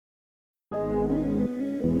Hi,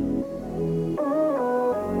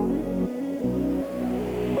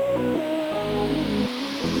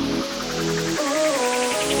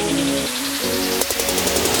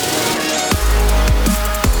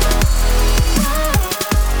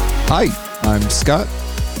 I'm Scott.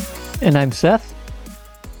 And I'm Seth.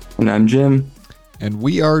 And I'm Jim. And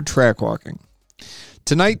we are Track Walking.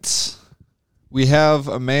 Tonight, we have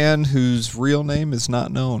a man whose real name is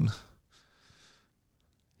not known.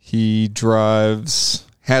 He drives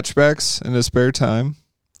hatchbacks in his spare time.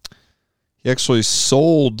 He actually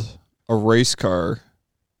sold a race car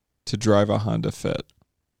to drive a Honda Fit.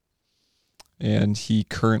 And he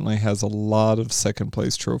currently has a lot of second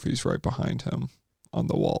place trophies right behind him on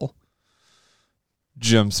the wall.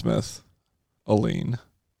 Jim Smith. Aline.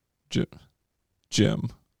 Jim.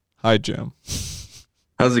 Hi, Jim.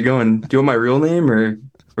 How's it going? Do you want my real name, or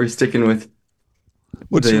are you sticking with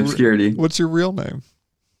the obscurity? What's your real name?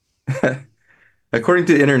 According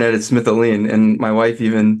to the internet, it's Smith Aline, and my wife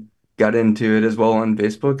even got into it as well on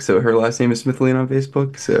Facebook. So her last name is Smith Aline on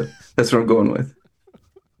Facebook. So that's what I'm going with.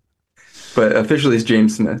 But officially, it's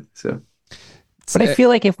James Smith. So, but I feel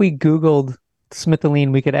like if we Googled Smith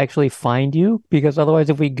Aline, we could actually find you, because otherwise,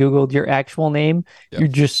 if we Googled your actual name,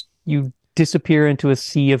 you disappear into a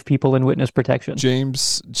sea of people in witness protection.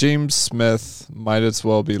 James Smith might as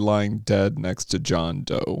well be lying dead next to John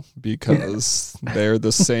Doe, because they're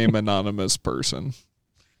the same anonymous person.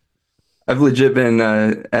 I've legit been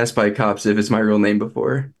asked by cops if it's my real name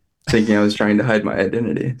before, thinking I was trying to hide my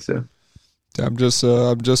identity. So I'm just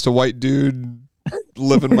a white dude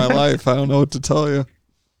living my life. I don't know what to tell you.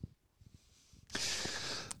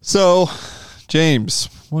 So, James,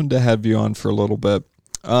 wanted to have you on for a little bit.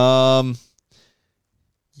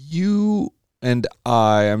 You and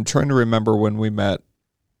I'm trying to remember when we met.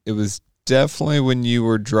 It was definitely when you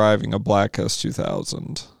were driving a Black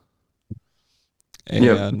S2000. And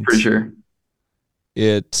yeah, pretty sure.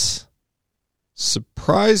 It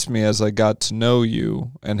surprised me as I got to know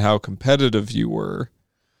you and how competitive you were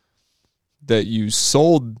that you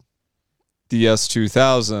sold the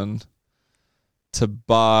S2000 to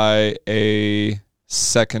buy a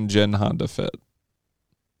second-gen Honda Fit.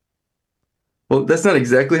 Well, that's not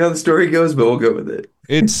exactly how the story goes, but we'll go with it.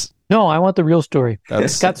 No, I want the real story.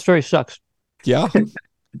 Scott's story sucks. Yeah,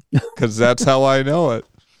 because that's how I know it.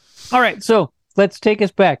 All right, so let's take us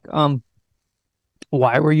back.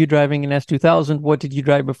 Why were you driving an S2000? What did you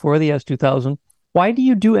drive before the S2000? Why do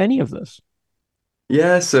you do any of this?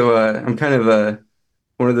 Yeah, so I'm kind of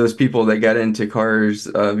one of those people that got into cars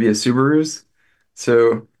via Subarus.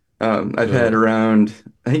 So I've had around,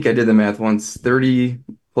 I think I did the math once, 30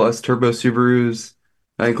 plus turbo Subarus,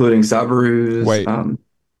 including Subarus. Wait,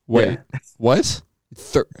 yeah. What?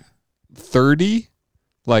 30?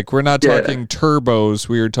 Like, we're not talking turbos,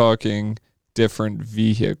 we are talking different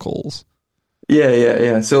vehicles.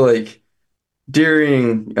 Yeah. So like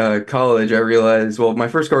during college, I realized, well, my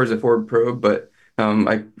first car was a Ford Probe, but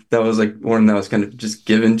that was like one that was kind of just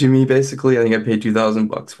given to me, basically. I think I paid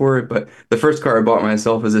 $2,000 for it. But the first car I bought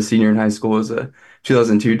myself as a senior in high school was a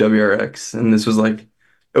 2002 WRX. And this was like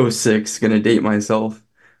 '06, gonna date myself.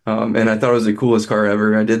 And I thought it was the coolest car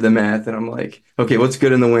ever. I did the math and I'm like, okay, what's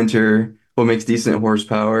good in the winter? What makes decent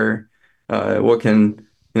horsepower? What can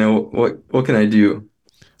I do?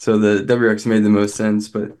 So the WRX made the most sense,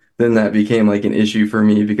 but then that became like an issue for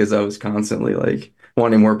me because I was constantly like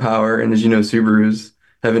wanting more power. And as you know, Subarus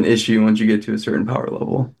have an issue once you get to a certain power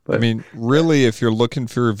level. But I mean, really, if you're looking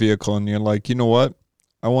for a vehicle and you're like, you know what?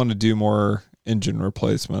 I want to do more engine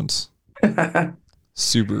replacements.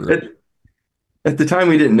 Subaru. At the time,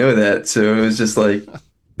 we didn't know that. So it was just like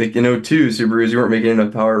in '02 Subarus, you weren't making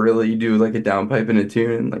enough power, really. You do like a downpipe and a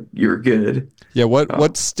tune and like you were good. Yeah,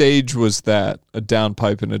 what stage was that? A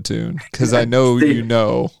downpipe and a tune? Because I know you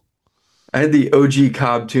know. I had the OG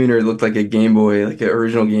Cobb tuner. It looked like a Game Boy, like an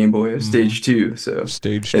original Game Boy, stage 2. So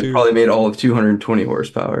stage it 2 probably made all of 220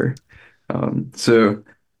 horsepower. So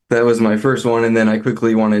that was my first one, and then I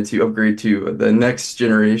quickly wanted to upgrade to the next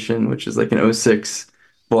generation, which is like an '06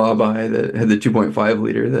 Blaubai that had the 2.5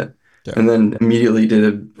 liter and then immediately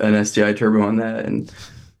did an STI turbo on that, and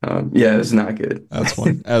it was not good. That's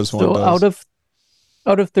one. As one So does.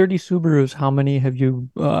 out of 30 Subarus, how many have you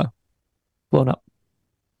blown up?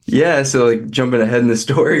 Yeah, so like jumping ahead in the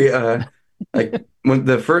story, like when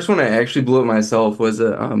the first one I actually blew up myself was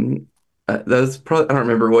that was probably, I don't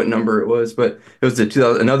remember what number it was, but it was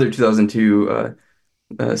another 2002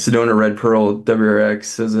 Sedona Red Pearl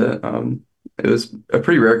WRX. It was a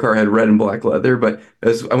pretty rare car, had red and black leather, but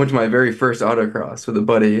I went to my very first autocross with a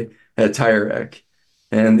buddy at Tire Rack,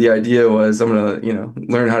 And the idea was I'm gonna,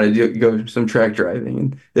 learn how to go some track driving.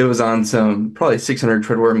 And it was on some probably 600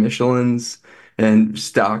 treadwear Michelins and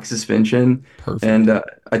stock suspension. Perfect. And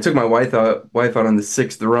I took my wife out on the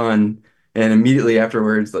sixth run, and immediately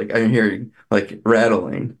afterwards, like I'm hearing like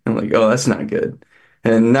rattling. I'm like, oh, that's not good.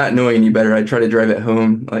 And not knowing any better, I tried to drive it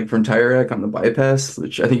home, like from Tire Rack on the bypass,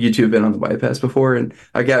 which I think you two have been on the bypass before. And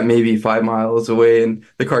I got maybe 5 miles away, and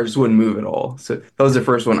the car just wouldn't move at all. So that was the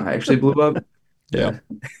first one I actually blew up. Yeah.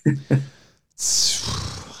 Yeah.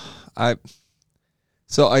 I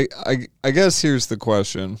I guess here's the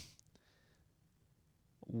question.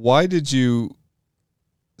 Why did you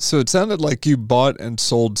So it sounded like you bought and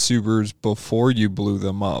sold Subarus before you blew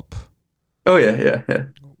them up. Oh yeah, yeah, yeah.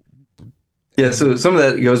 Yeah, so some of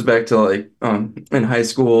that goes back to like in high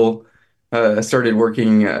school, I started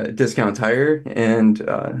working at Discount Tire, and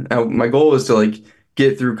my goal was to like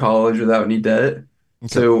get through college without any debt. Okay.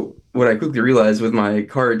 So what I quickly realized with my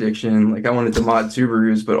car addiction, like I wanted to mod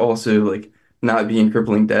Subarus, but also like not be in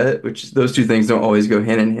crippling debt, which those two things don't always go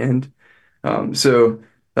hand in hand. So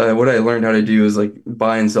what I learned how to do is like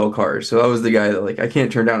buy and sell cars. So I was the guy that like I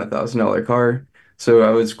can't turn down $1,000 car. So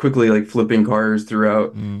I was quickly like flipping cars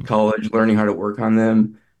throughout Mm. college, learning how to work on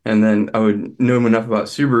them. And then I would know enough about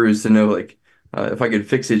Subarus to know like if I could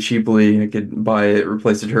fix it cheaply, I could buy it,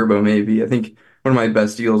 replace the turbo maybe. I think one of my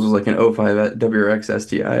best deals was like an '05 WRX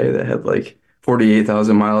STI that had like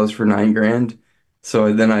 48,000 miles for 9 grand.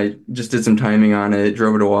 So then I just did some timing on it,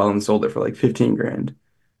 drove it a while and sold it for like 15 grand.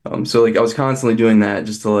 So like I was constantly doing that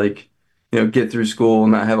just to like, get through school,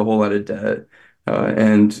 not have a whole lot of debt,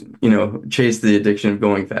 and chase the addiction of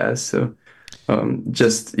going fast. So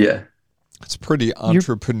just yeah. It's pretty You're,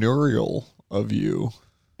 entrepreneurial of you.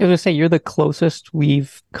 I was gonna say you're the closest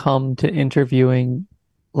we've come to interviewing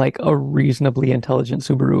like a reasonably intelligent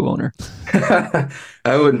Subaru owner.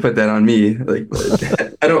 I wouldn't put that on me. Like,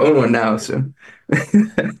 but I don't own one now, so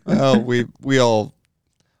Well, we all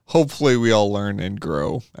hopefully we all learn and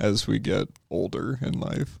grow as we get older in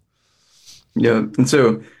life. yeah. And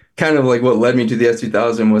so kind of like what led me to the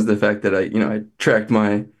S2000 was the fact that I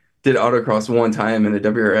did autocross one time in a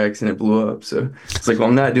WRX and it blew up. So it's like, well,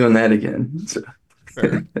 I'm not doing that again. So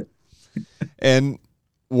Fair. And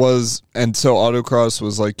so autocross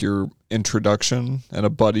was like your introduction and a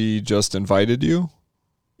buddy just invited you?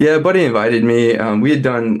 yeah, a buddy invited me. We had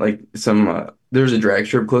done like there was a drag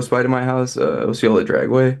strip close by to my house, Osceola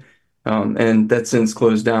Dragway, and that's since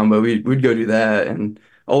closed down. But we'd go do that, and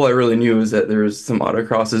all I really knew was that there was some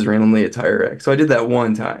autocrosses randomly at Tire Rack. So I did that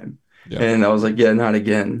one time, Yeah. and I was like, yeah, not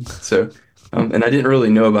again. So, and I didn't really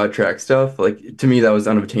know about track stuff. Like to me, that was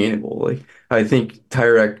unobtainable. Like I think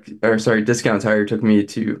Discount Tire sent me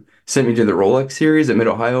to the Rolex series at Mid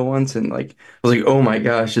Ohio once, and like I was like, oh my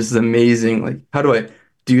gosh, this is amazing. Like how do I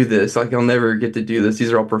do this? Like I'll never get to do this.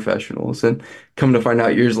 These are all professionals. And come to find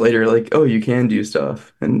out years later, like, oh, you can do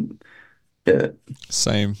stuff. And yeah.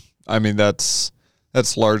 Same. I mean, that's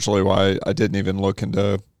largely why I didn't even look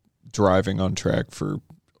into driving on track for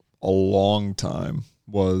a long time.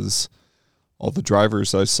 Was all the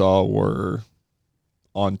drivers I saw were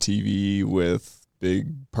on TV with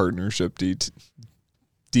big partnership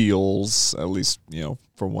deals, at least,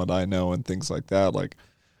 from what I know and things like that. Like,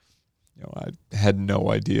 I had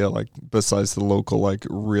no idea, like, besides the local, like,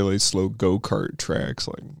 really slow go-kart tracks,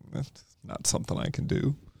 like, that's not something I can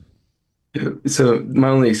do. So my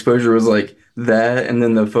only exposure was like that, and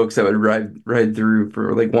then the folks that would ride through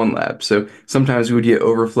for like one lap. So sometimes we would get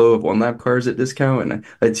overflow of one lap cars at discount, and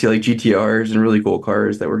I'd see like GTRs and really cool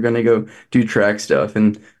cars that were gonna go do track stuff,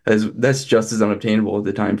 and that's just as unobtainable at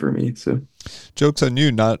the time for me. So Joke's on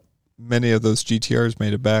you, not many of those GTRs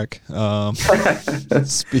made it back.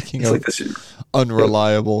 Speaking of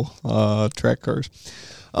unreliable track cars.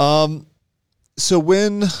 So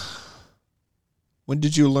when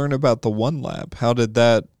did you learn about the one lap? How did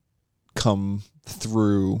that come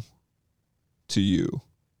through to you?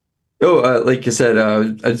 Oh, like I said, I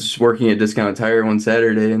was just working at Discount Tire one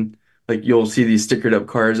Saturday, and like you'll see these stickered up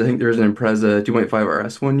cars. I think there was an Impreza 2.5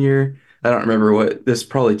 RS one year. I don't remember this,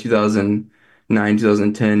 probably 2009,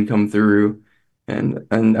 2010 come through. And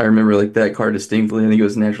I remember like that car distinctly. I think it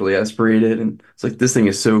was naturally aspirated, and it's like this thing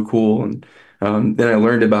is so cool. And then I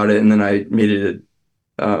learned about it, and then I made it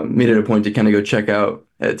a point to kind of go check out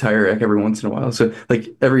at Tire Rack every once in a while. So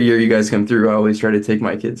like every year you guys come through, I always try to take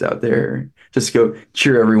my kids out there, just go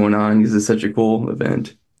cheer everyone on because it's such a cool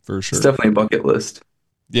event. For sure. It's definitely a bucket list.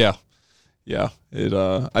 Yeah. Yeah. It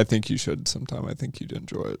I think you should sometime. I think you'd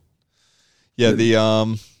enjoy it. Yeah, the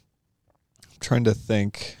I'm trying to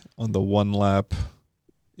think on the one lap.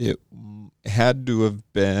 It had to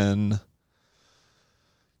have been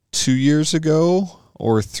 2 years ago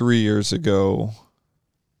or 3 years ago,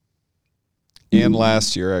 and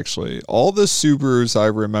last year actually, all the Subarus I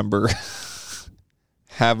remember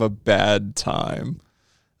have a bad time.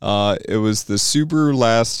 It was the Subaru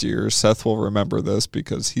last year. Seth will remember this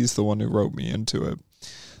because he's the one who wrote me into it.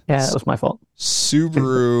 Yeah, it was my fault.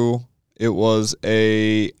 Subaru, it was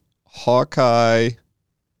a Hawkeye.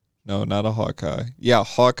 No, not a Hawkeye. Yeah,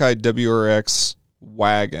 Hawkeye WRX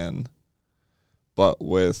wagon, but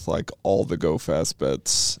with like all the go fast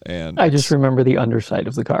bits. And I just remember the underside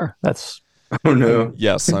of the car. That's Oh no.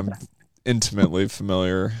 yes, I'm intimately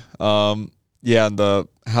familiar. Yeah, and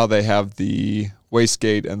how they have the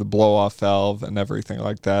wastegate and the blow off valve and everything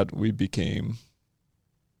like that, we became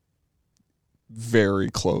very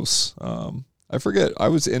close. I forget, I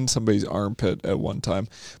was in somebody's armpit at one time,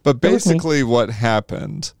 but basically what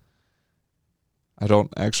happened, I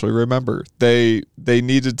don't actually remember. They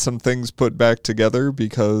needed some things put back together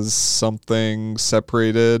because something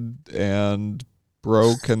separated and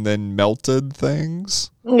broke and then melted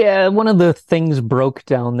things. Yeah, one of the things broke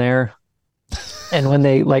down there. And when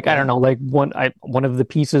they I don't know, one of the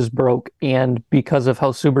pieces broke, and because of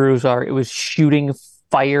how Subarus are, it was shooting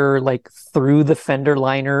fire through the fender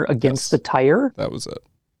liner against the tire. That was it.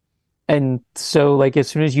 And so as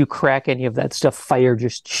soon as you crack any of that stuff, fire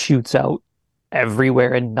just shoots out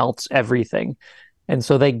everywhere and melts everything. And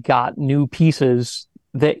so they got new pieces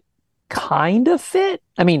that kind of fit.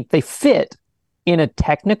 I mean, they fit in a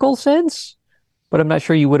technical sense, but I'm not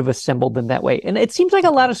sure you would have assembled them that way. And it seems like a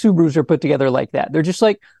lot of Subarus are put together like that. They're just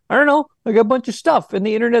I don't know, I got a bunch of stuff and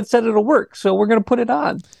the internet said it'll work, so we're going to put it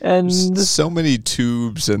on. And so many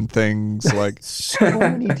tubes and things so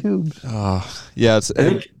many tubes. Yeah,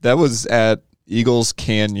 that was at Eagles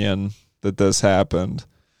Canyon that this happened.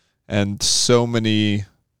 And so many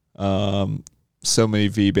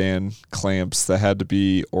V-band clamps that had to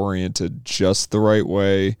be oriented just the right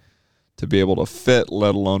way to be able to fit,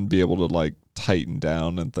 let alone be able to tighten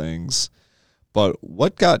down and things. But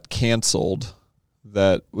what got canceled?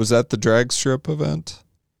 Was that the drag strip event?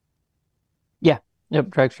 Yeah. Yep,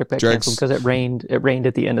 drag strip got canceled because it rained. It rained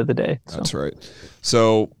at the end of the day. So. That's right.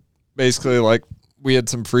 So basically, we had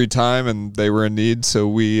some free time and they were in need, so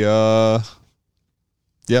we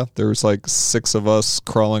there was 6 of us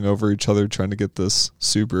crawling over each other trying to get this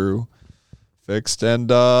Subaru fixed. And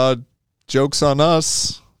joke's on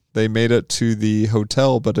us. They made it to the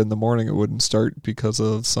hotel, but in the morning it wouldn't start because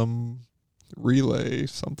of some relay,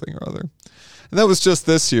 something or other. And that was just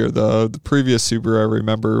this year. The previous Subaru I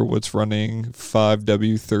remember was running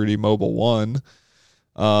 5W30 Mobile 1.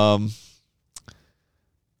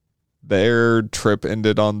 Their trip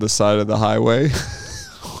ended on the side of the highway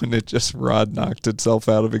when it just knocked itself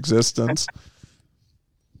out of existence.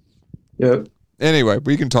 Yep. Anyway,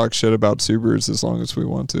 we can talk shit about Subarus as long as we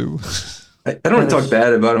want to. I don't want to talk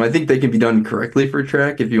bad about them. I think they can be done correctly for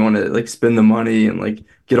track if you want to spend the money and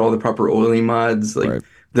get all the proper oiling mods. Right.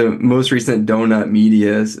 The most recent Donut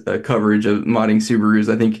Media's coverage of modding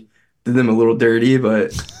Subarus, I think, did them a little dirty,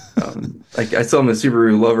 but I still am a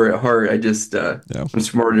Subaru lover at heart. I just I'm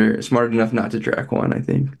smart enough not to track one, I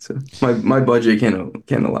think. So my budget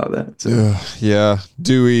can't allow that. So. Yeah.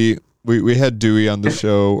 Dewey, we had Dewey on the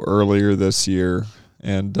show earlier this year,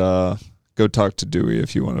 and go talk to Dewey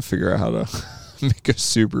if you want to figure out how to make a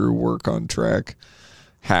Subaru work on track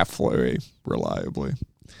halfway reliably.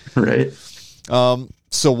 Right.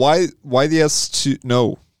 So why the S2?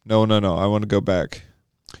 No. I want to go back.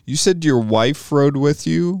 You said your wife rode with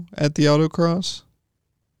you at the autocross?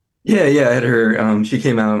 Yeah. I had her. She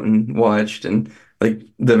came out and watched, and the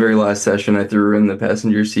very last session, I threw her in the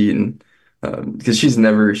passenger seat, and because she's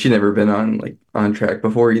never been on track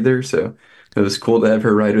before either, so it was cool to have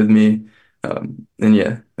her ride with me. And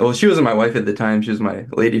yeah, well, she wasn't my wife at the time; she was my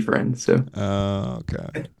lady friend. So.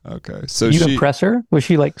 Okay. So you impress her? Was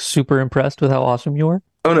she super impressed with how awesome you were?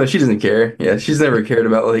 Oh no, she doesn't care. Yeah, she's never cared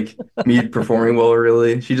about me performing well,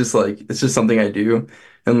 really. She just it's just something I do,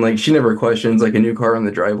 and she never questions a new car on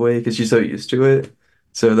the driveway because she's so used to it.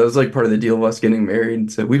 So that was part of the deal of us getting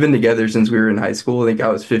married. So we've been together since we were in high school. I think I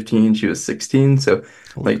was 15, she was 16. So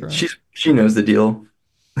she knows the deal.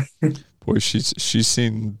 Boy, she's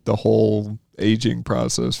seen the whole aging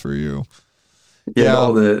process for you. Yeah,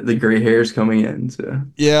 all the gray hairs coming in. So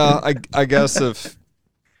yeah, I guess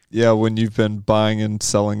when you've been buying and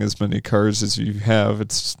selling as many cars as you have,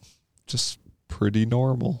 it's just pretty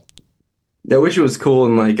normal. Yeah, I wish it was cool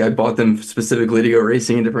and I bought them specifically to go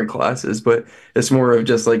racing in different classes, but it's more of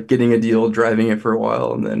just getting a deal, driving it for a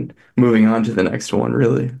while, and then moving on to the next one,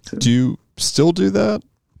 really. So. Do you still do that?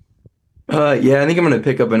 Yeah, I think I'm gonna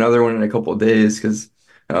pick up another one in a couple of days because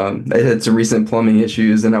I had some recent plumbing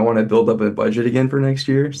issues and I want to build up a budget again for next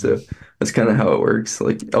year. So that's kind of how it works.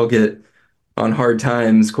 Like I'll get on hard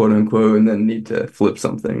times, quote unquote, and then need to flip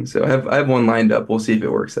something. So I have one lined up. We'll see if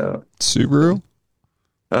it works out. Subaru?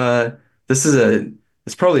 Uh, this is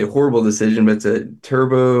it's probably a horrible decision, but it's a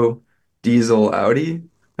turbo diesel Audi,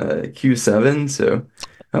 Q7. So,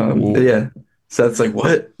 Oh, yeah. So that's like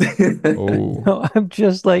what? oh. No, I'm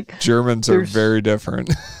just like Germans are there's very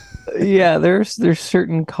different. yeah, there's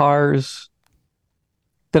certain cars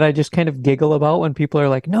that I just kind of giggle about when people are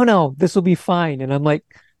like, "No, no, this will be fine." And I'm like,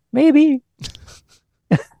 "Maybe."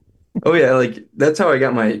 Oh yeah, like that's how I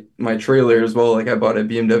got my trailer as well. Like I bought a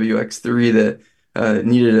BMW X3 that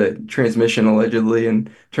needed a transmission allegedly, and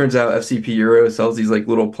turns out FCP Euro sells these like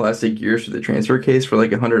little plastic gears for the transfer case for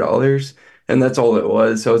like $100, and that's all it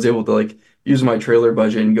was. So I was able to like use my trailer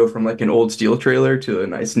budget and go from like an old steel trailer to a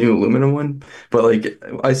nice new aluminum one. But like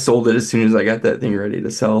I sold it as soon as I got that thing ready to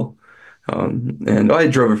sell. And I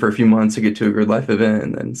drove it for a few months to get to a Grid Life event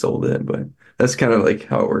and then sold it. But that's kind of like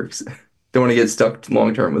how it works. Don't want to get stuck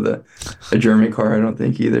long term with a German car, I don't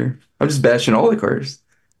think either. I'm just bashing all the cars.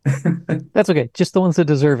 That's okay. Just the ones that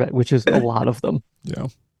deserve it, which is a lot of them. Yeah.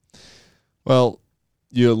 Well,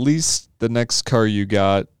 you at least the next car you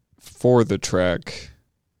got for the track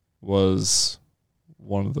was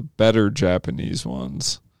one of the better Japanese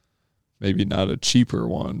ones. Maybe not a cheaper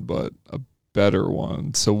one, but a better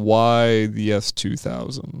one. So why the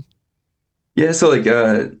S2000? Yeah, so like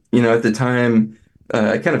at the time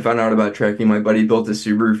I kind of found out about tracking. My buddy built a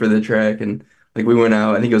Subaru for the track and like we went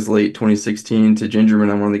out, I think it was late 2016 to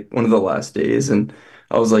Gingerman on one of the last days and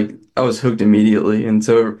I was hooked immediately. And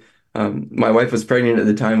so my wife was pregnant at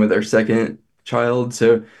the time with our second child,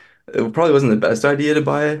 so it probably wasn't the best idea to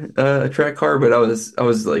buy a track car, but I was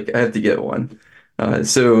like I have to get one.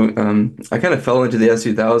 So I kind of fell into the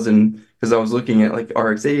S2000 because I was looking at like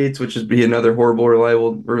RX-8s, which would be another horrible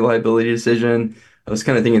reliability decision. I was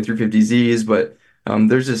kind of thinking 350Zs, but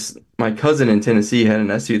there's just my cousin in Tennessee had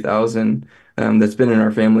an S2000 that's been in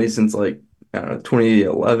our family since like I don't know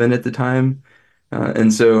 2011 at the time,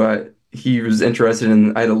 and so he was interested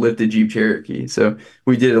in I had a lifted Jeep Cherokee, so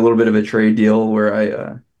we did a little bit of a trade deal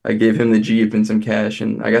where I gave him the Jeep and some cash,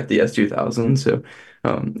 and I got the S2000. So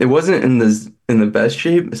it wasn't in the best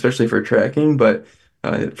shape, especially for tracking, but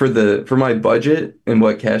for my budget and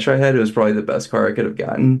what cash I had, it was probably the best car I could have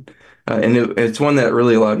gotten. It's one that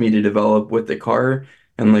really allowed me to develop with the car.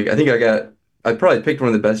 And like I probably picked one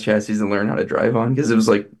of the best chassis to learn how to drive on because it was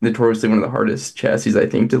like notoriously one of the hardest chassis I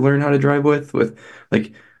think to learn how to drive with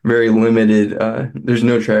like very limited. There's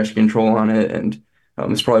no traction control on it, and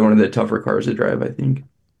it's probably one of the tougher cars to drive, I think.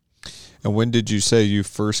 And when did you say you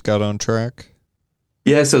first got on track?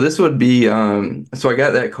 Yeah, so this would be so I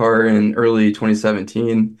got that car in early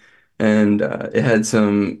 2017 and it had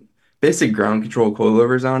some basic ground control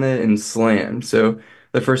coilovers on it and slam. So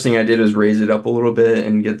the first thing I did was raise it up a little bit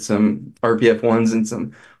and get some RPF ones and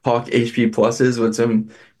some Hawk HP pluses with some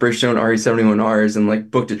Bridgestone RE71Rs and like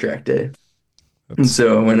booked a track day. And That's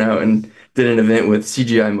so I went out and did an event with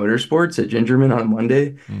CGI Motorsports at Gingerman on a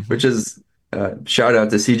Monday, mhm. which is shout out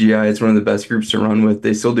to CGI. It's one of the best groups to run with.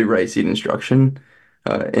 They still do right seat instruction.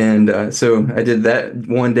 And so I did that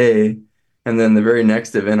one day. And then the very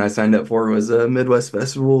next event I signed up for was a Midwest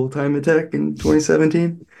Festival Time Attack in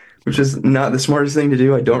 2017, which is not the smartest thing to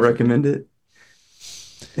do. I don't recommend it.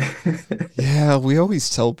 Yeah, we always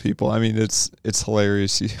tell people. I mean, it's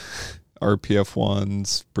hilarious. RPF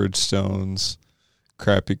ones, Bridgestones,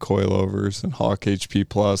 crappy coilovers, and Hawk HP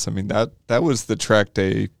Plus. I mean that was the track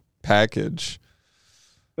day package.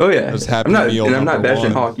 Oh It yeah. was Happy Meal I'm not number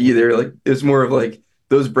bashing one. Hawk either. Like it's more of like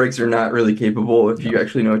those brakes are not really capable if you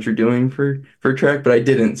actually know what you're doing for track, but I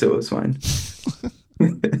didn't, so it was fine.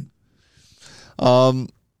 Um,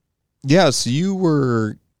 yeah. So you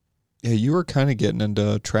were kind of getting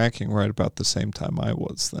into tracking right about the same time I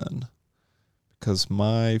was then, because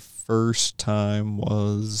my first time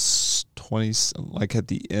was 20, like at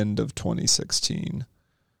the end of 2016.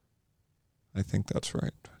 I think that's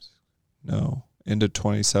right. No, end of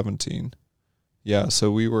 2017. Yeah,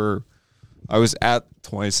 so I was at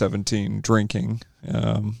 2017 drinking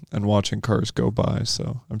and watching cars go by,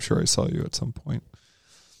 so I'm sure I saw you at some point.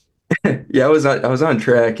 Yeah, I was on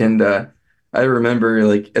track and I remember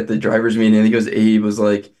like at the drivers meeting, I think it was Abe was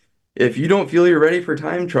like, if you don't feel you're ready for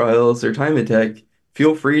time trials or time attack,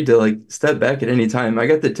 feel free to like step back at any time. I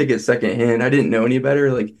got the ticket secondhand. I didn't know any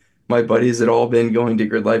better. Like my buddies had all been going to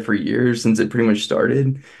Grid Life for years since it pretty much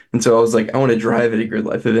started. And so I was like, I want to drive at a Grid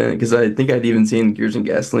Life event because I think I'd even seen Gears and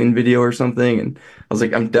Gasoline video or something. And I was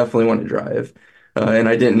like, I'm definitely want to drive. And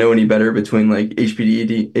I didn't know any better between like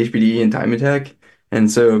HPD and time attack. And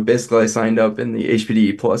so basically I signed up in the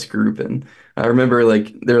HPDE Plus group, and I remember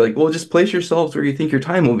like they're like, well, just place yourselves where you think your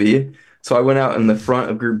time will be. So I went out in the front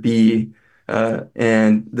of Group B,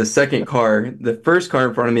 and the first car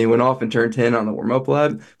in front of me went off and turned 10 on the warm-up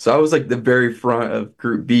lap. So I was like the very front of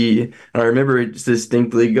Group B, and I remember it just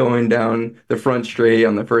distinctly going down the front straight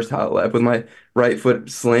on the first hot lap with my right foot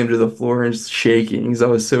slammed to the floor and just shaking because I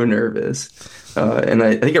was so nervous. And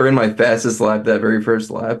I think I ran my fastest lap that very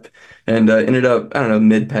first lap, and ended up, I don't know,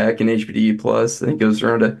 mid-pack in HPDE Plus. I think it was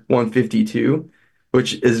around a 152,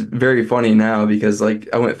 which is very funny now because like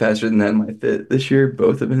I went faster than that in my fit this year,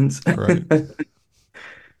 both events. Right.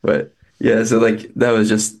 But yeah, so like that was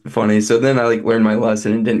just funny. So then I like learned my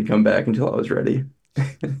lesson and didn't come back until I was ready.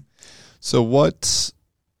 So what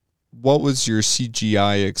was your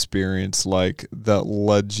CGI experience like that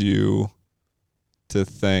led you to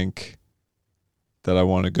think that I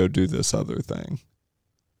want to go do this other thing?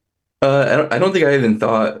 I don't think I even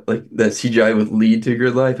thought like that CGI would lead to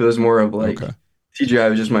grid life. It was more of like Okay. CGI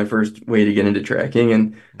was just my first way to get into tracking,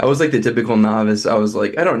 and I was like the typical novice. I was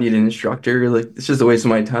like, I don't need an instructor. Like it's just a waste of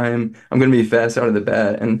my time. I'm gonna be fast out of the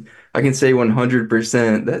bat, and I can say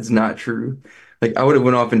 100% that's not true. Like I would have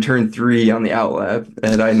went off and turned three on the out lap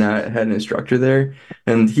had I not had an instructor there,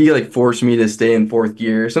 and he like forced me to stay in fourth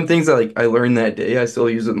gear. Some things that like I learned that day, I still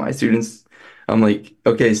use with my students. I'm like,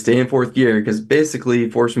 okay, stay in fourth gear because basically he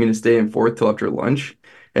forced me to stay in fourth till after lunch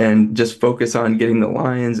and just focus on getting the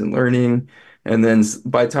lines and learning. And then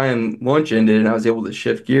by the time lunch ended and I was able to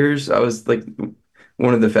shift gears, I was like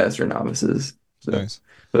one of the faster novices. So, Nice.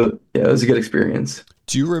 yeah, it was a good experience.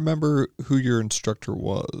 Do you remember who your instructor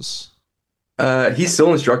was? He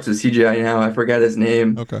still instructs at CGI now. I forgot his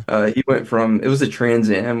name. Okay. He went from it was a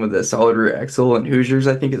Trans Am with a solid rear axle and Hoosiers,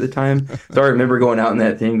 I think, at the time. So I remember going out in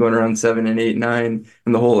that thing, going around 7 and 8, 9,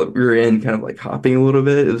 and the whole rear end kind of like hopping a little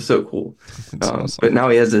bit. It was so cool. That's awesome. But now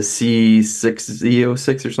he has a C6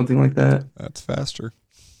 Z06 or something like that. That's faster.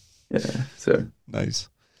 Yeah. So Nice.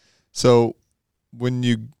 So when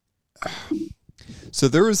you so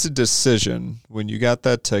there was a decision when you got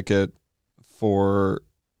that ticket for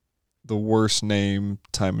the worst name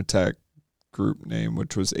time attack group name,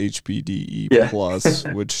 which was HPDE yeah. Plus,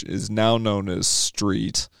 which is now known as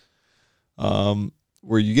Street.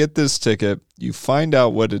 Where you get this ticket, you find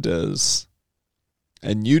out what it is,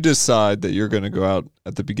 and you decide that you're going to go out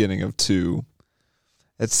at the beginning of 2.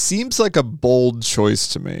 It seems like a bold choice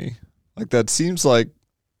to me. Like that seems like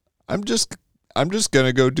I'm just going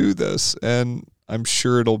to go do this, and I'm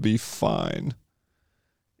sure it'll be fine.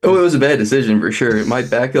 Oh, it was a bad decision for sure. My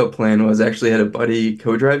backup plan was actually had a buddy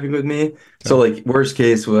co-driving with me. So like worst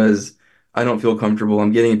case was I don't feel comfortable.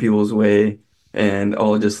 I'm getting in people's way and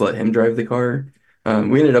I'll just let him drive the car.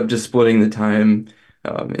 We ended up just splitting the time.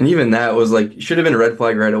 And even that was like should have been a red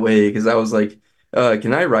flag right away because I was like,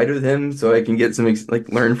 can I ride with him so I can get some like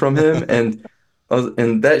learn from him? And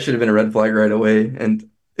that should have been a red flag right away. And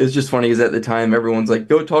it was just funny because at the time everyone's like,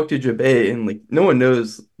 go talk to Jabay, and like no one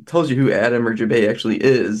tells you who Adam or Jabay actually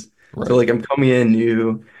is. Right. So like I'm coming in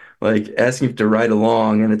new, like asking to ride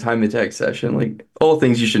along in a time attack session, like all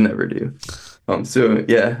things you should never do. So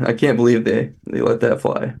yeah, I can't believe they let that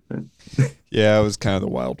fly. Yeah, it was kind of the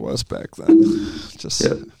Wild West back then. Just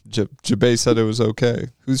Yeah. Jabay said it was okay.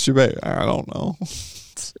 Who's Jabay? I don't know.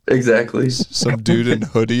 Exactly. Some dude in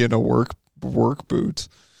hoodie and a work boot.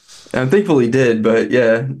 I'm thankful he did, but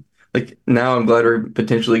yeah, like now I'm glad we're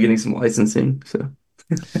potentially getting some licensing. So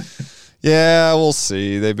Yeah, we'll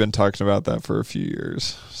see. They've been talking about that for a few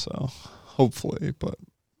years, so hopefully, but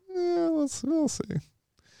yeah, we'll see.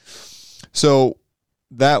 So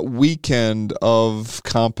that weekend of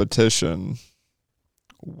competition,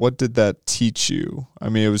 what did that teach you? I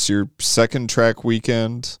mean, it was your second track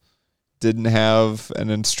weekend, didn't have an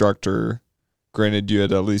instructor. Granted, you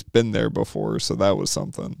had at least been there before, so that was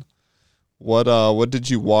something. What did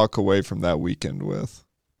you walk away from that weekend with?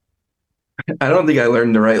 I don't think I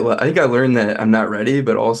learned I think I learned that I'm not ready,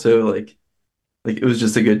 but also like it was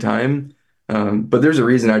just a good time. But there's a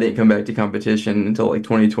reason I didn't come back to competition until like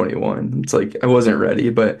 2021. It's like I wasn't ready,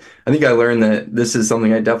 but I think I learned that this is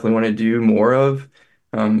something I definitely want to do more of.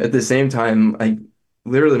 At the same time, I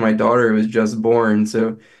literally my daughter was just born,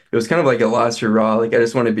 so it was kind of like a last hurrah. Like I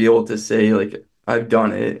just want to be able to say like I've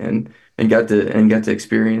done it and got to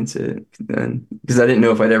experience it, and because I didn't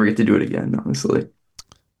know if I'd ever get to do it again, honestly.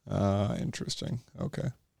 Interesting. Okay.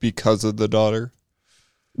 Because of the daughter?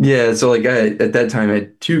 Yeah, so like at that time I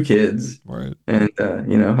had 2 kids, Right. and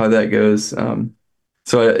you know how that goes.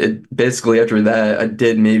 So it basically after that I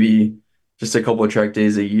did maybe just a couple of track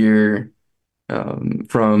days a year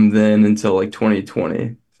from then until like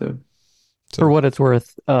 2020. So For So what it's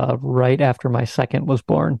worth, right after my second was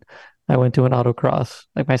born, I went to an autocross.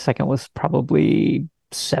 Like my second was probably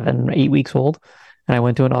 7, 8 weeks old. And I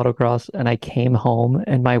went to an autocross and I came home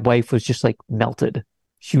and my wife was just like melted.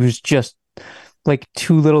 She was just like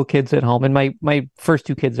two little kids at home. And my first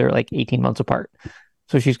two kids are like 18 months apart.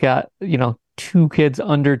 So she's got, two kids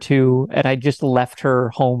under two, and I just left her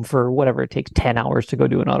home for whatever it takes, 10 hours to go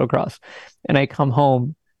do an autocross. And I come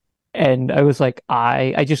home and I was like,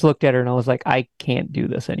 I just looked at her and I was like, I can't do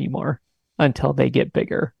this anymore until they get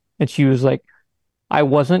bigger. And she was like, I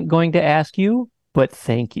wasn't going to ask you, but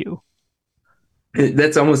thank you.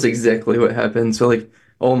 That's almost exactly what happened. So like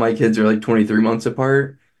all my kids are like 23 months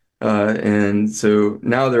apart. And so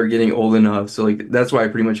now they're getting old enough. So like that's why I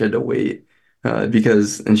pretty much had to wait.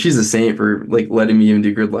 Because and she's a saint for like letting me even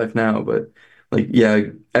do grid life now. But like yeah,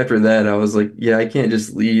 after that I was like, yeah, I can't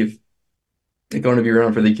just leave. Like, going to be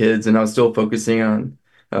around for the kids. And I was still focusing on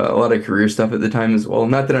a lot of career stuff at the time as well.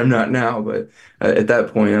 Not that I'm not now, but at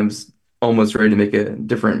that point I was almost ready to make a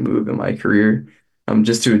different move in my career.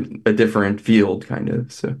 Just to a different field, kind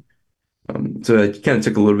of. So I kind of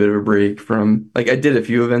took a little bit of a break from like I did a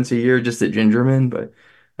few events a year just at Gingerman, but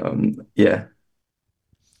yeah.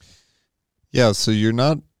 yeah, so you're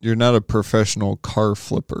not a professional car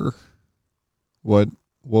flipper. What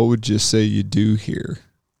would you say you do here?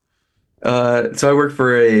 So I work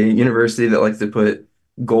for a university that likes to put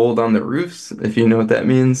gold on the roofs, if you know what that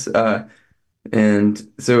means. And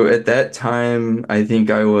so at that time, I think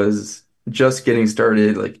I was just getting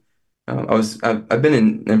started. Like I've been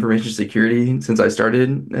in information security since I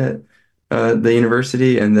started at the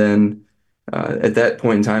university, and then at that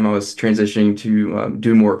point in time, I was transitioning to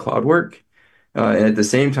do more cloud work. And at the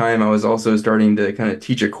same time, I was also starting to kind of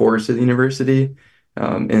teach a course at the university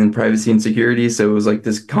in privacy and security. So it was like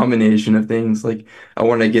this combination of things. Like I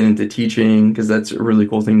want to get into teaching because that's a really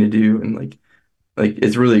cool thing to do, and like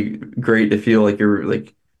it's really great to feel like you're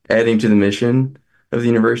like adding to the mission of the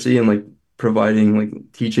university and like providing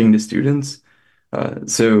like teaching to students.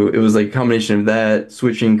 So it was like a combination of that,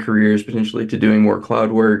 switching careers potentially to doing more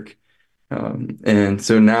cloud work. And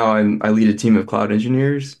so now I lead a team of cloud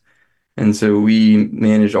engineers. And so we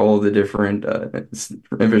manage all of the different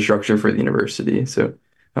infrastructure for the university. So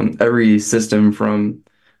every system from,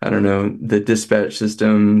 I don't know, the dispatch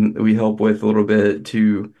system we help with a little bit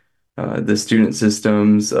to the student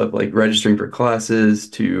systems of like registering for classes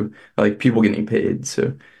to like people getting paid.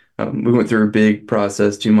 So we went through a big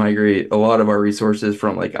process to migrate a lot of our resources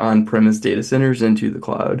from like on-premise data centers into the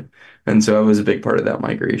cloud. And so I was a big part of that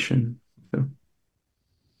migration. So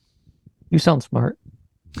You sound smart.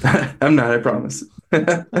 I'm not, I promise.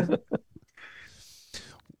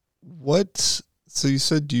 What so you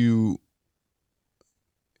said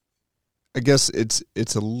I guess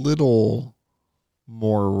it's a little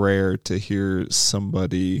more rare to hear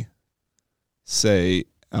somebody say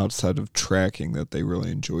outside of tracking that they really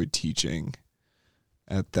enjoy teaching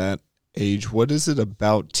at that age. What is it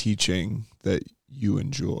about teaching that you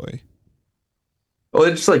enjoy? Well,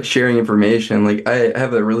 it's just like sharing information. Like I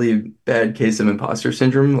have a really bad case of imposter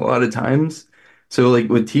syndrome a lot of times. So like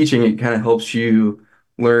with teaching, it kind of helps you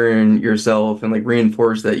learn yourself and like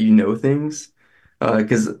reinforce that you know things.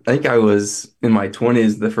 Because I think I was in my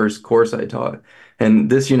 20s the first course I taught,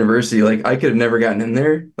 and this university, like I could have never gotten in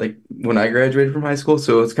there like when I graduated from high school.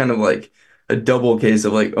 So it's kind of like a double case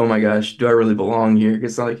of like, oh my gosh, do I really belong here?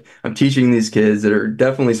 Because like I'm teaching these kids that are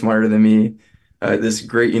definitely smarter than me, at this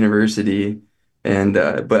great university and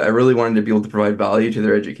but I really wanted to be able to provide value to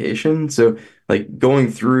their education. So like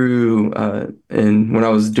going through and when I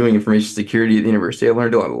was doing information security at the university, I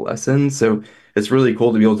learned a lot of lessons. So it's really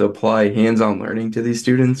cool to be able to apply hands-on learning to these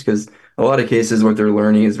students because a lot of cases what they're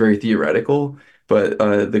learning is very theoretical. But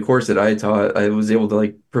the course that I taught, I was able to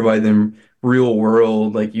like provide them real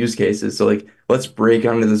world like use cases. So like let's break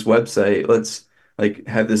onto this website. Let's like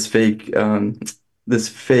have this fake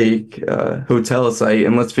hotel site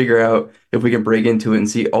and let's figure out if we can break into it and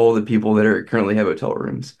see all the people that are currently have hotel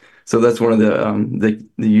rooms. So that's one of the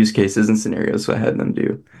use cases and scenarios I had them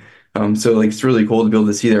do. So like it's really cool to be able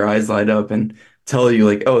to see their eyes light up and tell you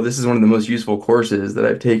like, oh, this is one of the most useful courses that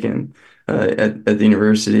I've taken at the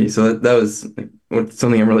university. So that was like,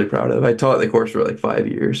 something I'm really proud of. I taught the course for like 5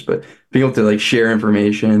 years, but being able to like share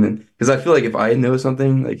information and because I feel like if I know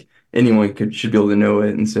something, like anyone could should be able to know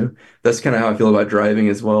it. And so that's kind of how I feel about driving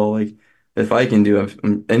as well. Like if I can do it,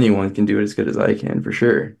 anyone can do it as good as I can for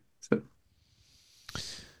sure. So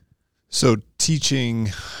So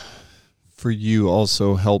teaching for you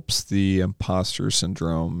also helps the imposter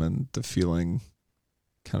syndrome and the feeling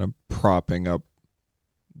kind of propping up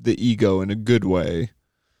the ego in a good way.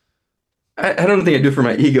 I don't think I do it for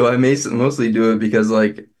my ego. I mostly do it because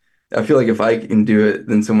like I feel like if I can do it,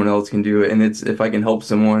 then someone else can do it, and it's if I can help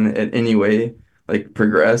someone at any way like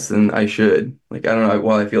progress, then I should. Like I don't know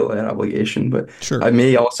why I feel that obligation, but Sure. I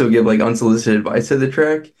may also give like unsolicited advice at the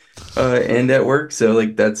track and at work. So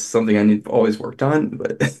like that's something I need always worked on.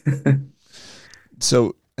 But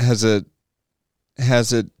So has it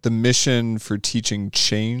the mission for teaching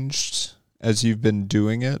changed as you've been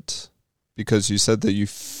doing it? Because you said that you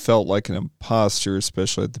felt like an imposter,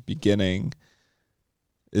 especially at the beginning.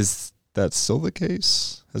 Is that still the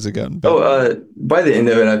case? Has it gotten oh, better? by the end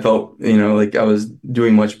of it, I felt, like I was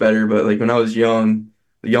doing much better. But like when I was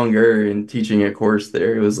younger and teaching a course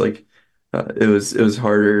there, it was like it was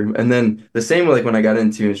harder. And then the same like when I got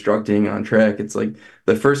into instructing on track, it's like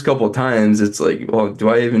the first couple of times, it's like, well, do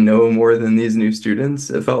I even know more than these new students?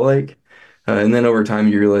 It felt like, and then over time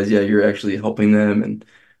you realize, yeah, you're actually helping them and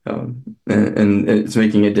it's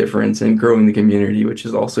making a difference and growing the community, which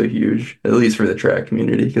is also huge, at least for the track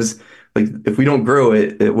community, because like if we don't grow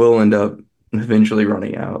it, it will end up eventually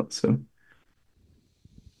running out. So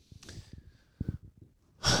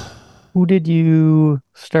Who did you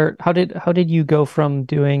start? How did you go from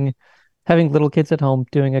doing having little kids at home,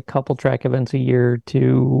 doing a couple track events a year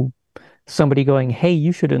to somebody going, "Hey,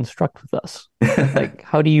 you should instruct with us." Like,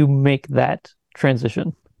 how do you make that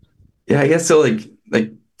transition? yeah, I guess so.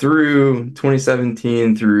 Like through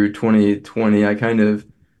 2017 through 2020, I kind of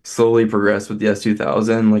slowly progressed with the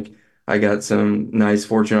S2000. Like I got some nice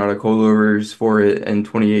Fortunato coilovers for it in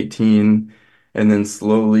 2018, and then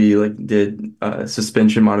slowly like did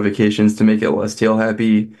suspension modifications to make it less tail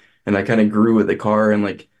happy. And I kind of grew with the car and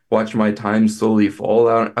like watched my time slowly fall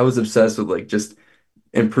out. I was obsessed with like just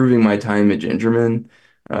improving my time at Gingerman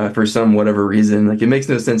for some whatever reason. Like it makes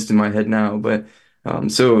no sense to my head now, but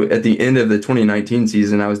so at the end of the 2019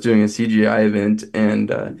 season, I was doing a CGI event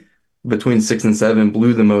and between 6 and 7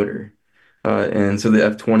 blew the motor. And so the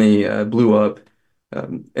F20 blew up.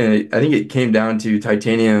 And I think it came down to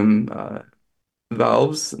titanium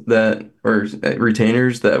valves that or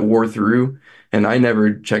retainers that wore through, and I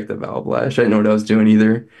never checked the valve lash. I didn't know what I was doing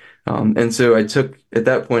either. And so I took at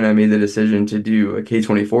that point I made the decision to do a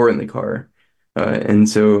K24 in the car. And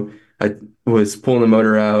so I was pulling the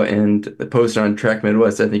motor out and posted on Track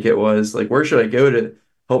Midwest, I think it was, like, where should I go to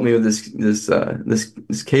help me with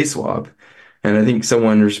this K swap? And I think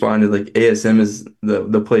someone responded like ASM is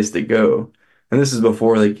the place to go. And this is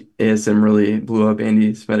before like ASM really blew up,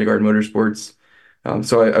 Andy Smedegaard Motorsports.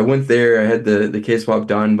 So I went there, I had the K-swap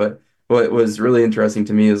done, but what was really interesting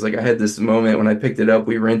to me is like I had this moment when I picked it up,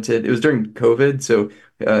 we rented, it was during COVID, so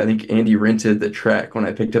I think Andy rented the track when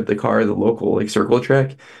I picked up the car, the local like circle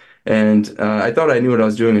track. And I thought I knew what I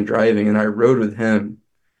was doing in driving, and I rode with him.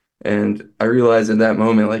 And I realized in that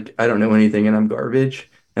moment, like, I don't know anything and I'm garbage.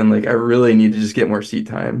 And like, I really need to just get more seat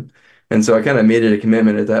time. And so I kind of made it a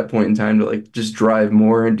commitment at that point in time to like just drive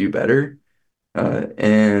more and do better.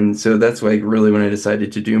 And so that's like really when I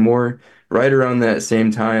decided to do more. Right around that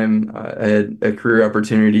same time, I had a career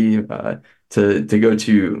opportunity to go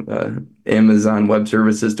to Amazon Web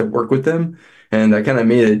Services to work with them, and I kind of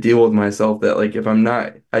made a deal with myself that like if I'm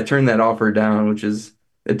not, I turned that offer down, which is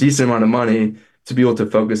a decent amount of money to be able to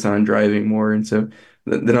focus on driving more. And so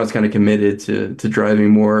then I was kind of committed to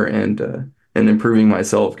driving more and improving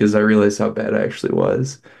myself because I realized how bad I actually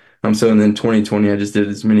was. So and then 2020, I just did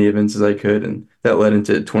as many events as I could, and that led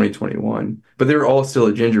into 2021. But they were all still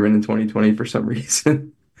at Gingerman in 2020 for some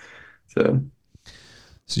reason. So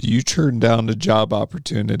So you turned down a job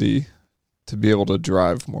opportunity to be able to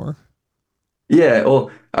drive more. yeah,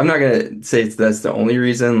 well, I'm not gonna say that's the only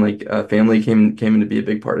reason. Like family came in to be a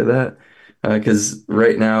big part of that. Because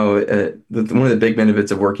right now, one of the big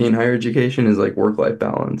benefits of working in higher education is like work-life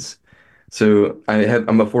balance. So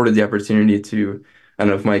I'm afforded the opportunity to, I don't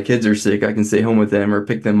know, if my kids are sick, I can stay home with them or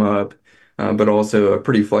pick them up, but also a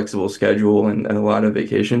pretty flexible schedule and a lot of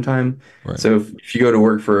vacation time. Right. So if you go to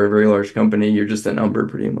work for a very large company, you're just a number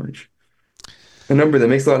pretty much. A number that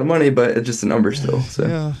makes a lot of money, but it's just a number still. So,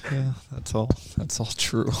 Yeah, that's all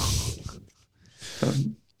true.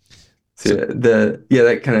 um, so So, yeah,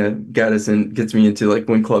 that kind of got us and gets me into like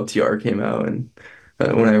when Club TR came out and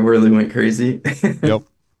when I really went crazy. yep.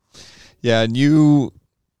 Yeah, and you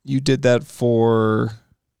did that for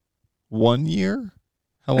 1 year?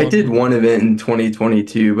 How I did long? one event in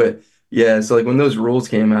 2022, but yeah, so like when those rules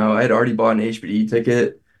came out, I had already bought an HPD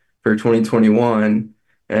ticket for 2021,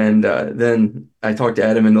 and then I talked to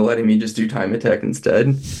Adam into letting me just do time attack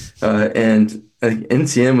instead. And like,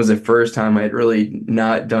 NCM was the first time I had really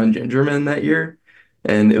not done Gingerman that year,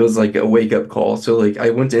 and it was like a wake up call. So like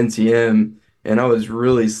I went to NCM and I was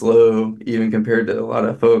really slow even compared to a lot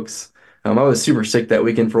of folks. I was super sick that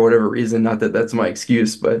weekend for whatever reason. Not that that's my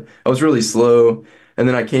excuse, but I was really slow. And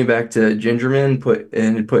then I came back to Gingerman, put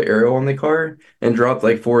aero on the car, and dropped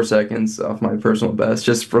like 4 seconds off my personal best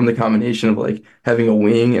just from the combination of like having a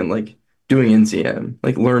wing and like doing NCM,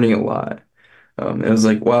 like learning a lot. It was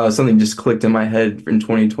like, wow, something just clicked in my head in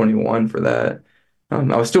 2021 for that. I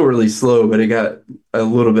was still really slow, but it got a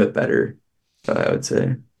little bit better, I would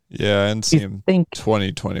say. Yeah, You NCM think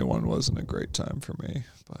 2021 wasn't a great time for me,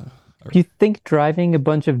 but do you think driving a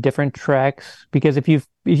bunch of different tracks, because if you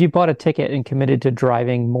bought a ticket and committed to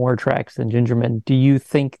driving more tracks than Gingerman, do you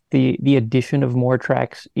think the addition of more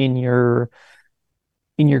tracks in your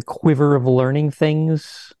quiver of learning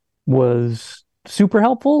things was super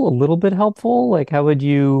helpful, a little bit helpful? Like how would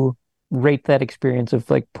you rate that experience of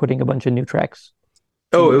like putting a bunch of new tracks?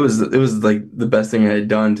 Oh, it was like the best thing I had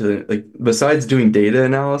done to like besides doing data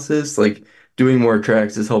analysis, like doing more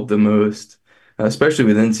tracks has helped the most. Especially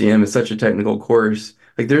with NCM, it's such a technical course.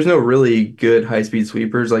 Like there's no really good high-speed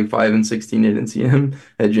sweepers like 5 and 16 at NCM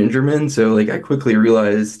at Gingerman. So like I quickly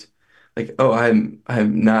realized like, oh, I'm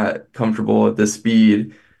not comfortable at this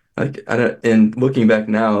speed. Like I don't, and looking back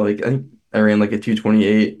now, like I think I ran like a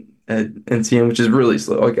 228 at NCM, which is really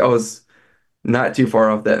slow. Like I was not too far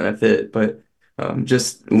off that in a fit, but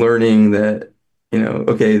just learning that,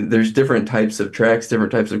 okay, there's different types of tracks,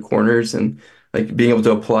 different types of corners, and like being able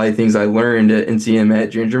to apply things I learned at NCM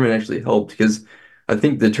at Gingerman actually helped because I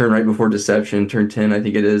think the turn right before Deception, turn 10, I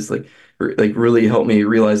think it is, like really helped me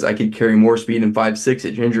realize I could carry more speed in 5.6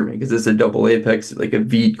 at Gingerman because it's a double apex, like a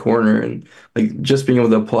V corner, and like just being able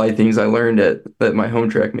to apply things I learned at my home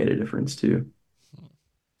track made a difference too.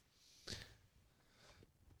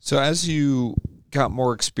 so as you got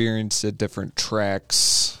more experience at different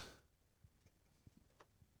tracks,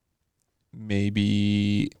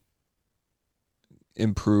 maybe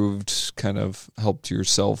improved, kind of helped you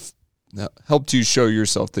show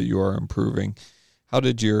yourself that you are improving. How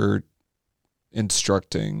did your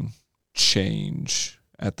instructing change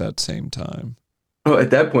at that same time? Oh,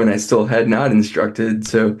 at that point, I still had not instructed.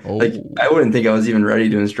 So, like, Oh, I wouldn't think I was even ready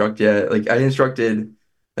to instruct yet. Like, I instructed,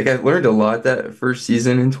 like, I learned a lot that first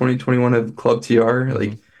season in 2021 of Club TR. hmm,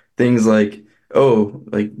 Like, things like, oh,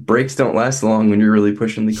 like, brakes don't last long when you're really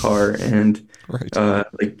pushing the car. And, right.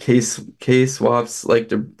 like, case swaps, like,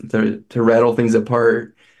 to rattle things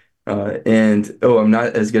apart. And, oh, I'm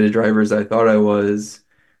not as good a driver as I thought I was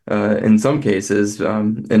in some cases.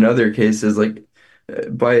 In other cases, like,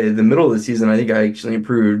 by the middle of the season, I think I actually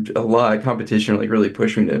improved a lot. Competition like really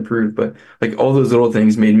pushed me to improve, but like all those little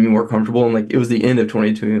things made me more comfortable. And like it was the end of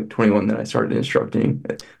 2021 that I started instructing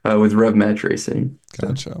with Rev Match Racing. So.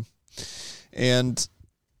 Gotcha. And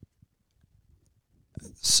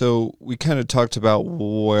so we kind of talked about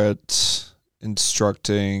what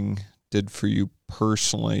instructing did for you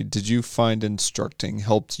personally. Did you find instructing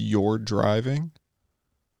helped your driving?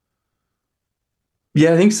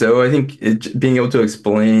 Yeah, I think so. I think being able to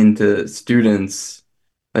explain to students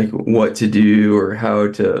like what to do or how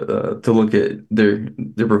to look at their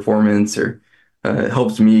performance or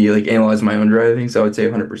helps me like analyze my own driving. So I would say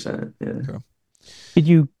 100%. Yeah. Okay. Did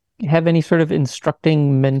you have any sort of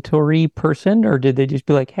instructing mentory person, or did they just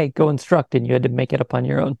be like, hey, go instruct, and you had to make it up on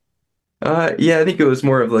your own? Yeah, I think it was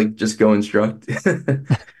more of like just go instruct.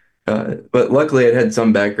 But luckily, I had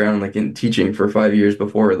some background like in teaching for 5 years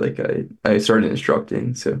before like I started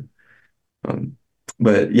instructing. So, um,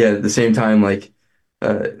 but yeah, at the same time, like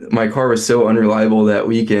my car was so unreliable that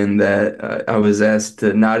weekend that I was asked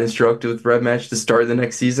to not instruct with Rev Match to start the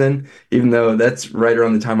next season, even though that's right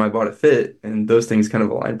around the time I bought a Fit, and those things kind of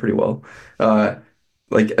align pretty well. Uh,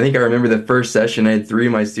 like I think I remember the first session, I had three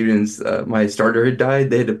of my students, my starter had died.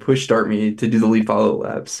 They had to push start me to do the lead follow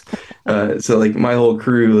laps. So like my whole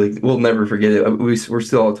crew, like we'll never forget it. We're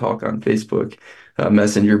still all talk on Facebook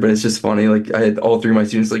Messenger, but it's just funny. Like I had all three of my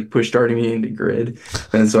students like push starting me into grid,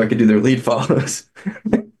 and so I could do their lead follows.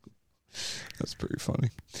 That's pretty funny.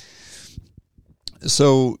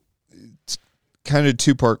 So it's kind of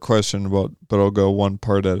two-part question about, but I'll go one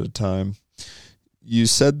part at a time. You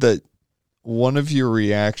said that one of your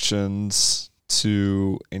reactions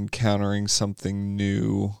to encountering something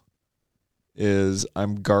new is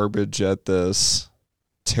I'm garbage at this,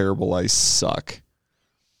 terrible, I suck.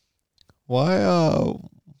 Why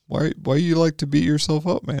you like to beat yourself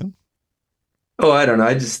up, man? Oh, I don't know.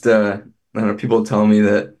 I don't know. People tell me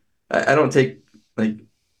that I don't take like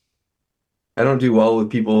I don't do well with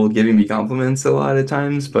people giving me compliments a lot of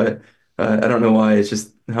times, but I don't know why. It's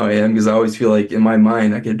just how I am because I always feel like in my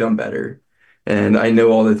mind I could have done better, and I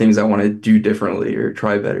know all the things I want to do differently or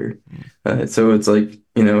try better. So it's like,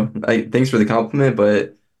 I thanks for the compliment,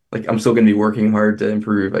 but like I'm still going to be working hard to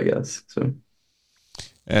improve, I guess. So,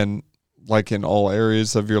 And like in all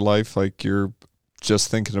areas of your life, like you're just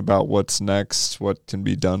thinking about what's next, what can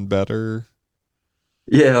be done better.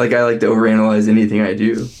 yeah, like I like to overanalyze anything I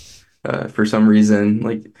do. For some reason,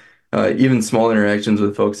 like even small interactions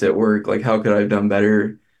with folks at work, like how could I have done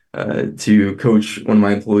better to coach one of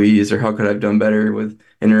my employees, or how could I have done better with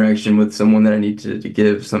interaction with someone that I need to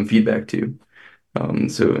give some feedback to.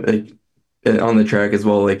 So like on the track as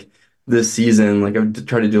well, like this season, like I've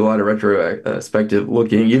tried to do a lot of retrospective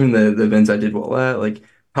looking, even the events I did well at, like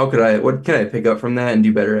what can I pick up from that and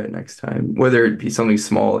do better at next time? Whether it be something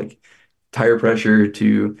small like tire pressure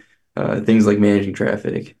to things like managing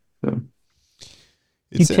traffic. So, Do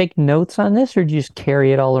you It's take notes on this, or do you just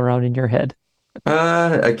carry it all around in your head?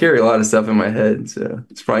 I carry a lot of stuff in my head, so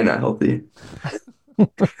it's probably not healthy.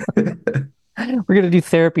 We're gonna do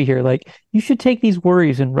therapy here. Like, you should take these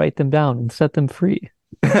worries and write them down and set them free.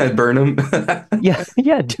 Burn them. Yeah,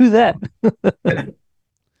 yeah, do that.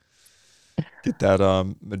 get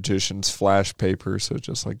that magician's flash paper so it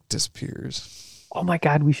just like disappears. Oh my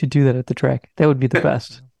God, we should do that at the track. That would be the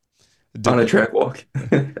best. I On a did, track walk.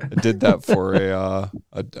 I did that for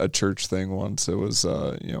a church thing once. It was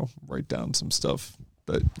write down some stuff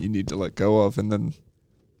that you need to let go of, and then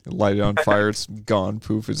light it on fire. It's gone.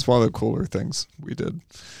 Poof. It's one of the cooler things we did.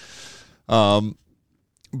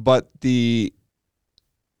 But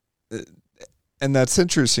and that's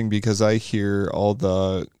interesting because I hear all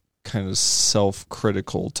the kind of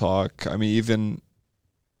self-critical talk. I mean, even,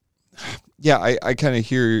 yeah, I kind of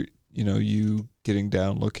hear, you getting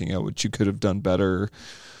down, looking at what you could have done better,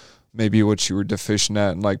 maybe what you were deficient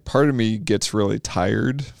at. And like part of me gets really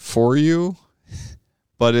tired for you,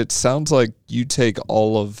 but it sounds like you take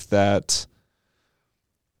all of that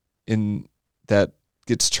that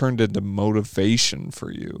gets turned into motivation for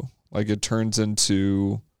you. Like it turns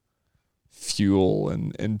into fuel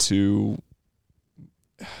and into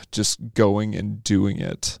just going and doing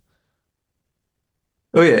it.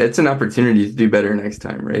 Oh yeah, it's an opportunity to do better next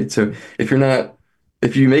time, right? So if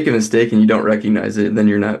you make a mistake and you don't recognize it, then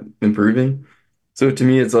you're not improving. So to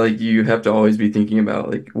me, it's like you have to always be thinking about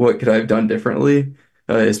like what could I have done differently,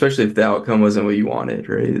 especially if the outcome wasn't what you wanted,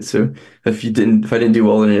 right? So if I didn't do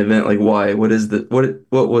well in an event, like why? What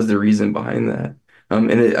was the reason behind that?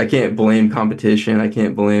 I can't blame competition. I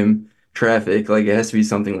can't blame traffic. Like it has to be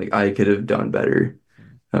something like I could have done better.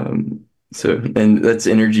 Um, and that's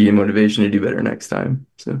energy and motivation to do better next time.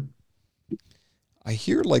 So, I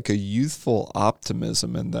hear like a youthful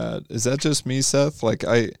optimism in that. Is that just me, Seth? Like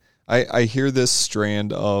I hear this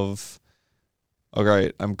strand of, all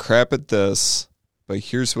right, I'm crap at this, but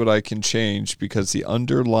here's what I can change, because the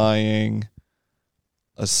underlying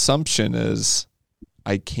assumption is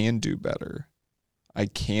I can do better. I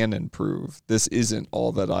can improve. This isn't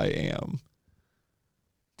all that I am.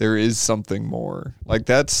 There is something more. Like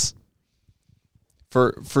that's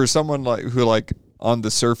for someone like who like on the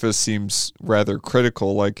surface seems rather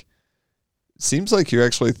critical, like seems like you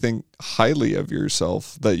actually think highly of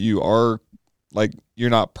yourself, that you are like you're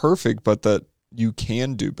not perfect, but that you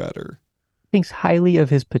can do better. Thinks highly of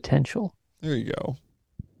his potential. There you go.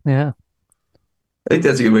 Yeah. I think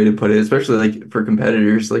that's a good way to put it, especially like for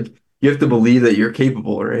competitors. Like you have to believe that you're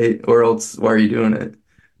capable, right? Or else why are you doing it?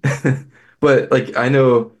 But like I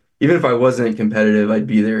know even if I wasn't competitive, I'd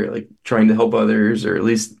be there like trying to help others, or at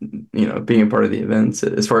least, being a part of the events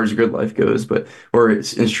as far as grid life goes, but or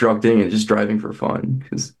it's instructing and just driving for fun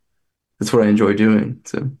because that's what I enjoy doing.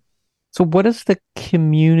 So what does the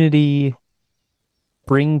community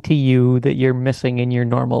bring to you that you're missing in your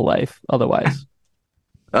normal life otherwise?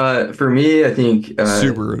 For me, I think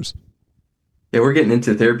Subarus. yeah, we're getting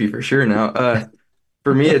into therapy for sure now.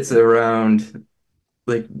 For me, it's around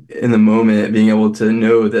like in the moment, being able to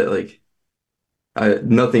know that like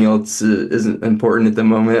nothing else isn't important at the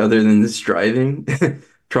moment other than this driving,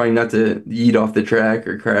 trying not to eat off the track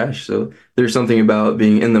or crash. So there's something about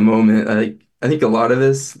being in the moment. I think a lot of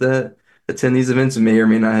us that attend these events may or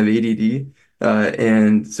may not have ADD.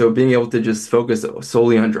 And so being able to just focus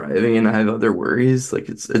solely on driving and not have other worries, like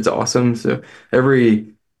it's awesome. So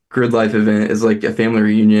every grid life event is like a family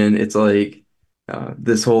reunion. It's like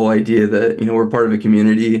this whole idea that, we're part of a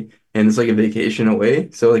community and it's like a vacation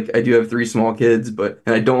away. So like I do have three small kids, and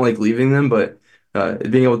I don't like leaving them, but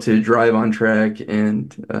being able to drive on track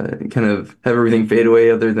and kind of have everything fade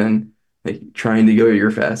away other than like trying to go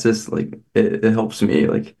your fastest, like it helps me.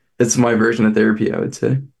 Like it's my version of therapy, I would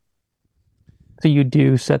say. So you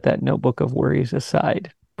do set that notebook of worries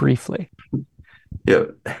aside briefly. Yeah.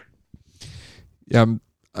 Yeah,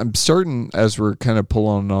 I'm starting, as we're kind of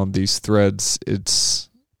pulling on these threads, it's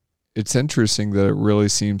it's interesting that it really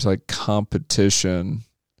seems like competition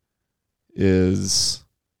is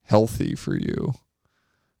healthy for you.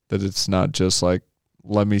 That it's not just like,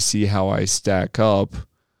 let me see how I stack up.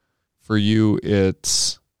 For you,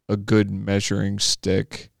 it's a good measuring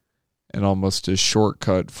stick and almost a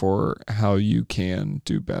shortcut for how you can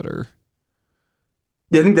do better.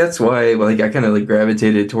 Yeah, I think that's why like I kind of like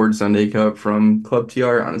gravitated towards Sunday Cup from Club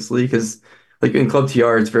TR, honestly, because like in Club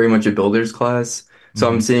TR it's very much a builder's class. So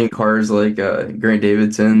I'm Hmm. seeing cars like Grant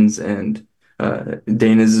Davidson's and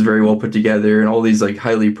Dana's is very well put together and all these like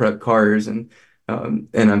highly prepped cars and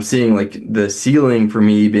I'm seeing like the ceiling for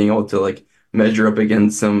me being able to like measure up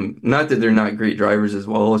against some, not that they're not great drivers as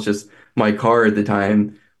well, it's just my car at the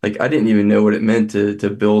time, like I didn't even know what it meant to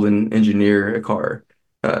build and engineer a car.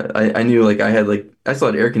 I knew like I had like I still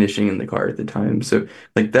had air conditioning in the car at the time, so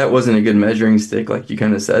like that wasn't a good measuring stick, like you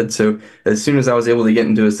kind of said. So as soon as I was able to get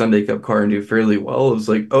into a Sunday Cup car and do fairly well, it was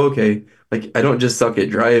like, oh, okay, like I don't just suck at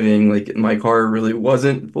driving. Like my car really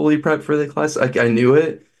wasn't fully prepped for the class. Like I knew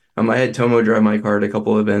it. I had Tomo drive my car at a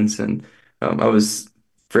couple events, and I was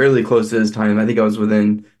fairly close to his time. I think I was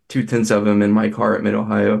within 2/10 of him in my car at Mid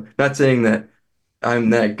Ohio. Not saying that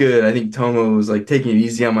I'm that good. I think Tomo was like taking it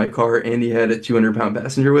easy on my car and he had a 200-pound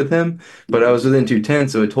passenger with him, but I was within 210,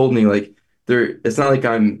 so it told me like it's not like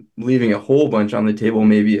I'm leaving a whole bunch on the table,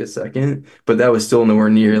 maybe a second, but that was still nowhere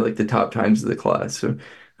near like the top times of the class. So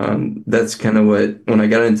that's kind of what when I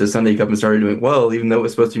got into Sunday Cup and started doing well, even though it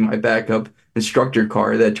was supposed to be my backup instructor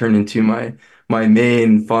car, that turned into my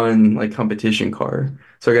main fun like competition car.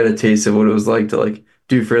 So I got a taste of what it was like to like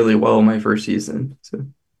do fairly well my first season. So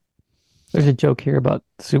There's a joke here about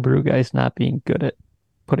Subaru guys not being good at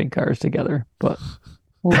putting cars together, but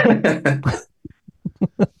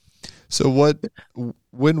So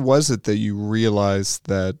when was it that you realized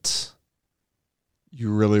that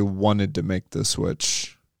you really wanted to make the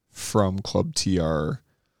switch from Club TR?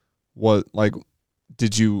 What, like,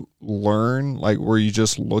 did you learn, like, were you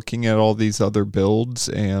just looking at all these other builds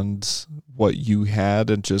and what you had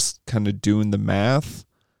and just kind of doing the math?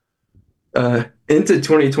 Into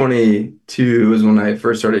 2022 was when I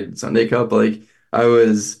first started Sunday Cup. Like I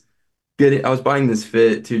was I was buying this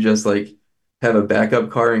Fit to just like have a backup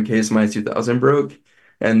car in case my 2000 broke.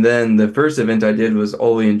 And then the first event I did was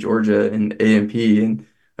Ollie in Georgia in AMP. And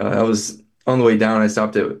I was on the way down. I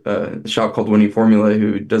stopped at a shop called Winning Formula,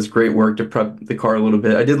 who does great work to prep the car a little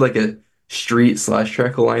bit. I did like a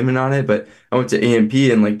street/track alignment on it, but I went to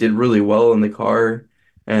AMP and like did really well in the car.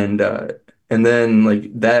 And and then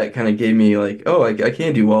like that kind of gave me like, oh, I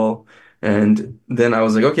can do well. And then I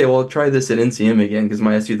was like, okay, well, I'll try this at NCM again because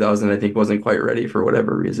my S2000 I think wasn't quite ready for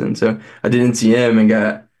whatever reason. So I did NCM and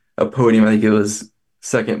got a podium. I think it was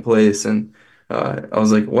second place, and I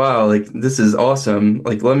was like, wow, like this is awesome.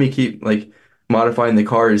 Like let me keep like modifying the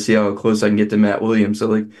car to see how close I can get to Matt Williams. So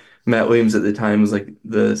like Matt Williams at the time was like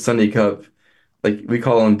the Sunday Cup, like we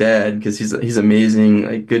call him dad because he's amazing,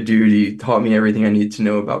 like good dude. He taught me everything I need to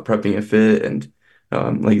know about prepping a fit and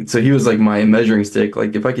like so he was like my measuring stick.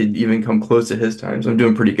 Like if I could even come close to his times, I'm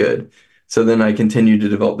doing pretty good. So then I continued to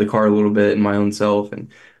develop the car a little bit in my own self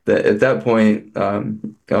and that at that point I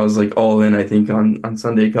was like all in I think on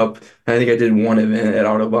Sunday Cup. And I think I did one event at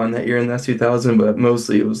Autobahn that year in that 2000, but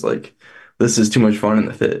mostly it was like this is too much fun in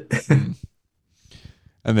the fit. Hmm.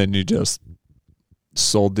 And then you just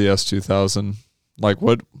sold the S2000. Like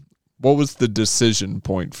what was the decision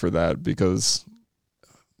point for that? Because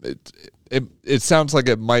it it sounds like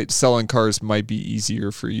selling cars might be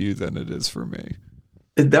easier for you than it is for me.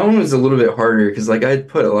 That one was a little bit harder because like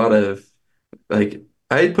like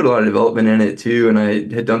I had put a lot of development in it too, and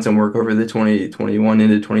I had done some work over the 2021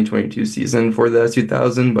 into 2022 season for the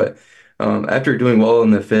 2000. But after doing well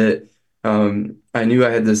in the fit, I knew I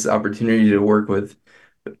had this opportunity to work with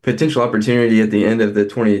potential opportunity at the end of the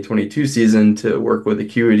 2022 season to work with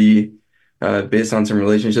Acuity based on some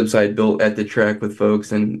relationships I had built at the track with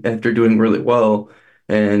folks. And after doing really well,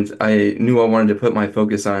 and I knew I wanted to put my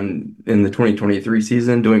focus on in the 2023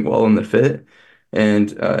 season, doing well in the fit.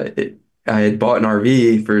 And I had bought an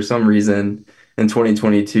RV for some reason in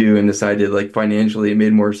 2022 and decided like financially it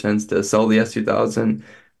made more sense to sell the S2000,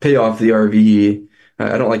 pay off the RV.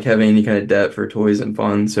 I don't like having any kind of debt for toys and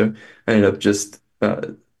fun, so I ended up just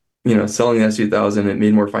selling the S2000. It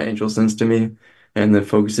made more financial sense to me, and then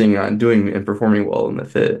focusing on doing and performing well in the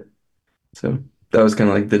fit. So that was kind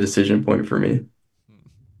of like the decision point for me.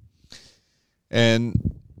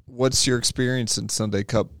 And what's your experience in Sunday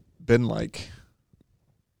Cup been like?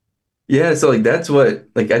 Yeah, so like that's what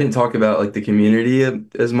like I didn't talk about like the community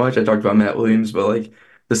as much. I talked about Matt Williams, but like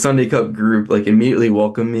the Sunday Cup group like immediately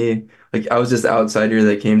welcomed me. Like I was just an outsider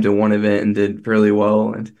that came to one event and did fairly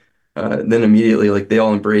well, and then immediately like they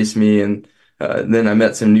all embraced me, and then I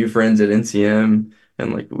met some new friends at NCM,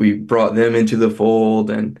 and like we brought them into the fold,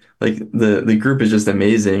 and like the group is just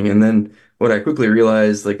amazing. And then what I quickly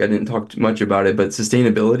realized, like I didn't talk too much about it, but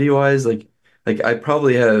sustainability wise, like I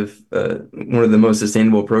probably have one of the most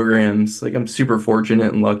sustainable programs. Like I'm super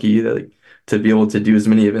fortunate and lucky that like, to be able to do as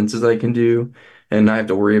many events as I can do, and not have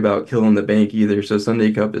to worry about killing the bank either. So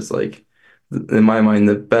Sunday Cup is like, in my mind,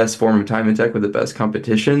 the best form of time attack with the best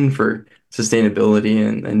competition for sustainability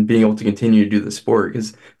and being able to continue to do the sport.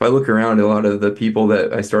 Because if I look around, a lot of the people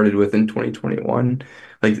that I started with in 2021,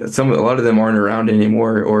 like a lot of them aren't around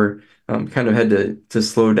anymore, or kind of had to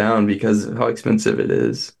slow down because of how expensive it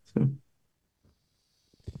is. So.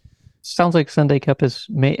 Sounds like Sunday Cup is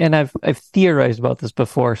and I've theorized about this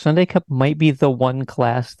before. Sunday Cup might be the one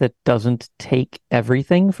class that doesn't take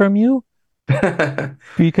everything from you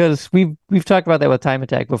because we've talked about that with Time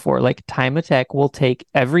Attack before. Like Time Attack will take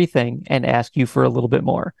everything and ask you for a little bit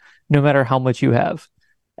more, no matter how much you have.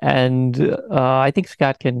 And I think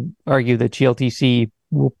Scott can argue that GLTC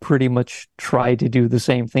will pretty much try to do the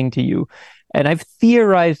same thing to you. And I've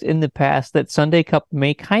theorized in the past that Sunday Cup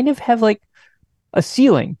may kind of have like a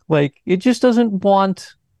ceiling. Like it doesn't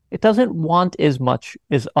want as much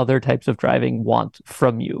as other types of driving want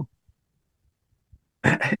from you.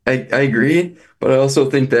 I agree, but I also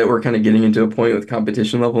think that we're kind of getting into a point with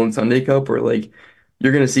competition level in Sunday Cup where like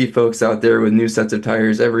you're going to see folks out there with new sets of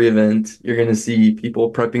tires every event. You're going to see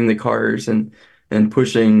people prepping the cars and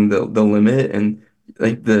pushing the limit, and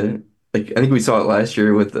like the like I think we saw it last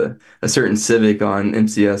year with a certain Civic on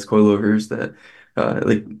MCS coilovers that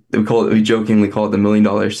like we jokingly call it the $1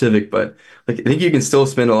 million Civic, but like I think you can still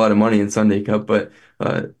spend a lot of money in Sunday Cup, but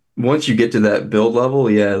once you get to that build level,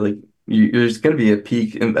 yeah, like there's going to be a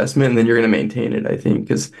peak investment, and then you're going to maintain it, I think,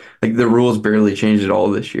 because like the rules barely changed at all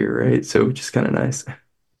this year, right? So which is kind of nice.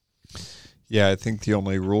 Yeah, I think the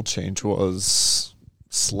only rule change was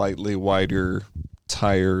slightly wider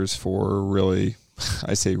tires for really,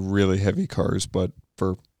 I say really heavy cars, but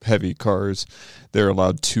for heavy cars, they're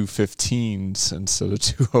allowed 215s instead of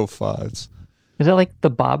 205s. Is that like the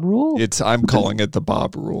Bob rule? I'm calling it the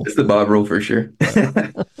Bob rule. It's the Bob rule for sure.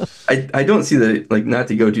 I don't see the like not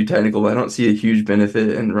to go too technical, but I don't see a huge benefit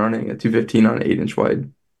in running a 215 on an 8-inch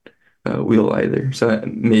wide wheel either. So I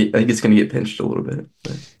think it's going to get pinched a little bit.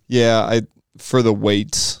 But. Yeah, for the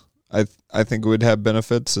weight, I think it would have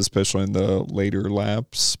benefits, especially in the later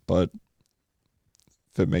laps. But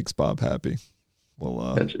if it makes Bob happy,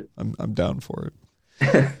 well, I'm down for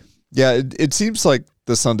it. Yeah, it seems like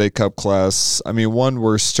the Sunday Cup class. I mean, one,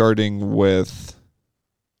 we're starting with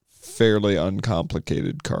fairly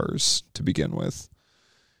uncomplicated cars to begin with.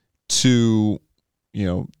 Two,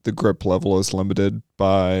 the grip level is limited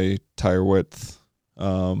by tire width.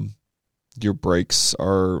 Your brakes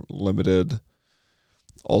are limited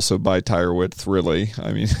also by tire width, really.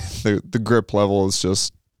 I mean, the grip level is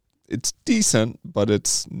just, it's decent, but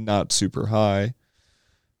it's not super high.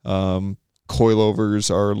 Coilovers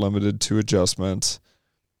are limited to adjustment.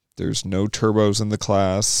 There's no turbos in the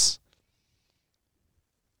class.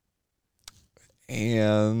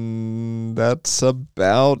 And that's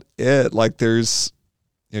about it. Like there's,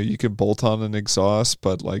 you can bolt on an exhaust,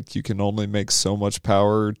 but like you can only make so much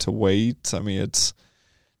power to weight. I mean, it's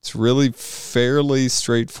really fairly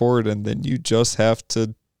straightforward, and then you just have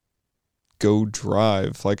to go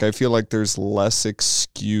drive. Like I feel like there's less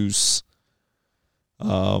excuse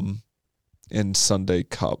in Sunday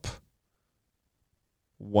Cup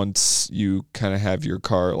once you kind of have your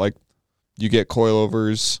car. Like you get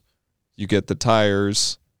coilovers, you get the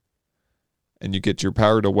tires, and you get your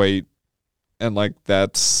power to weight, and like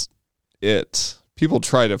that's it. People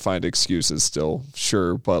try to find excuses still,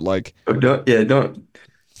 sure, but like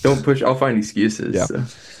don't push. I'll find excuses. Yeah.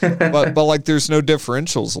 So. but like there's no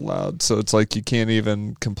differentials allowed, so it's like you can't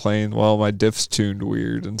even complain, well, my diff's tuned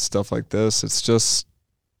weird and stuff like this. It's just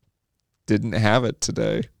didn't have it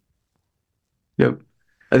today. Yep.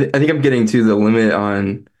 I think I'm getting to the limit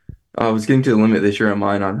on. I was getting to the limit this year on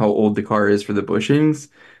mine on how old the car is for the bushings.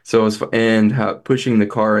 So and how pushing the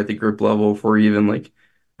car at the grip level for even like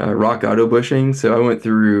rock auto bushings. So I went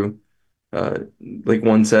through like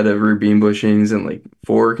one set of rear beam bushings and like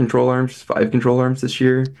 5 control arms this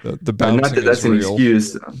year. The bouncing not that that's is an real.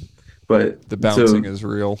 excuse, but The bouncing is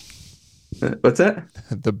real. What's that?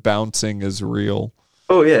 The bouncing is real.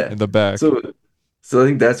 Oh yeah, in the back. So I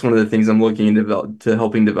think that's one of the things I'm looking to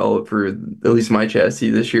helping develop for at least my chassis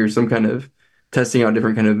this year. Some kind of testing out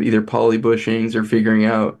different kind of either poly bushings or figuring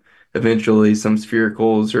out eventually some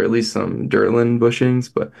sphericals or at least some Durlin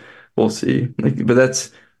bushings. But we'll see. Like, but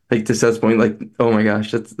that's like to Seth's point. Like, oh my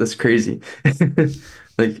gosh, that's crazy.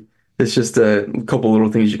 Like It's just a couple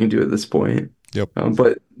little things you can do at this point. Yep.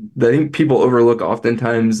 But I think people overlook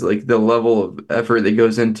oftentimes like the level of effort that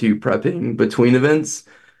goes into prepping between events.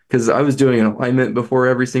 Because I was doing an alignment before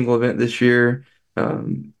every single event this year,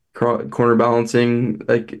 corner balancing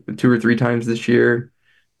like 2 or 3 times this year.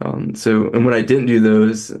 And when I didn't do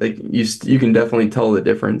those, like you can definitely tell the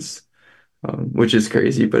difference, which is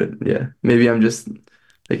crazy. But yeah, maybe I'm just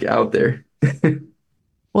like out there.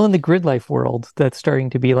 Well, in the grid life world, that's starting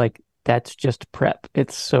to be like that's just prep.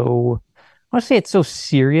 It's so I want to say it's so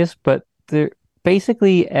serious, but there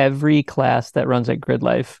basically every class that runs at grid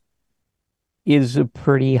life is a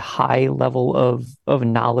pretty high level of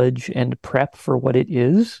knowledge and prep for what it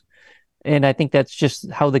is. And I think that's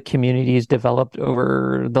just how the community has developed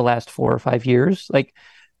over the last 4 or 5 years. Like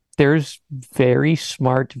there's very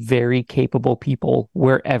smart, very capable people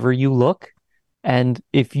wherever you look. And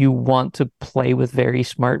if you want to play with very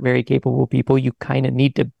smart, very capable people, you kind of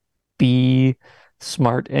need to be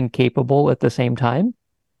smart and capable at the same time.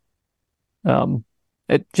 Um,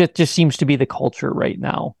 it just seems to be the culture right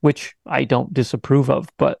now, which I don't disapprove of,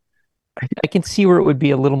 but I can see where it would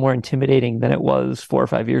be a little more intimidating than it was 4 or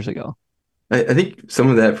 5 years ago. I think some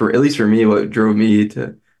of that, for at least for me, what drove me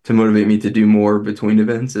to motivate me to do more between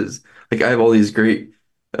events is like I have all these great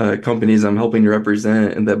companies I'm helping to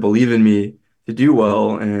represent and that believe in me to do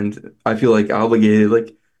well, and I feel like obligated.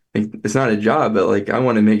 Like it's not a job, but like I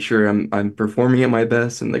want to make sure I'm performing at my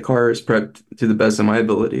best and the car is prepped to the best of my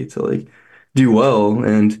ability to like do well,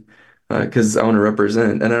 and because I want to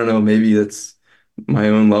represent. And I don't know, maybe that's my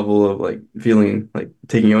own level of like feeling like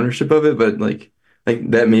taking ownership of it, but like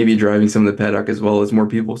that may be driving some of the paddock as well as more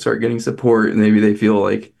people start getting support and maybe they feel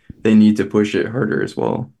like they need to push it harder as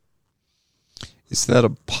well. Is that a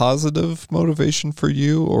positive motivation for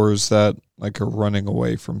you, or is that like a running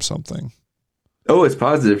away from something? Oh, it's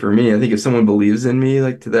positive for me. I think if someone believes in me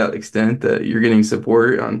like to that extent that you're getting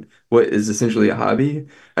support on what is essentially a hobby,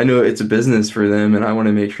 I know it's a business for them and I want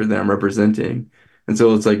to make sure that I'm representing. And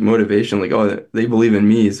so it's like motivation, like, oh, they believe in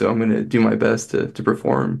me, so I'm gonna do my best to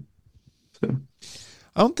perform. So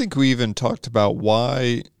I don't think we even talked about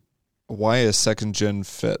why a second gen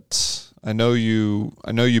fit. I know you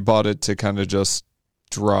bought it to kind of just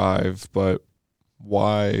drive, but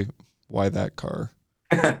why that car?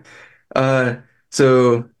 uh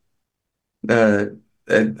so uh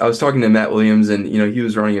I was talking to Matt Williams and he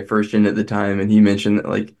was running a first gen at the time and he mentioned that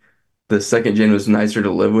like the second gen was nicer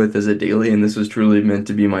to live with as a daily, and this was truly meant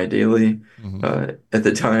to be my daily Hmm. at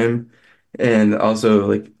the time. And also,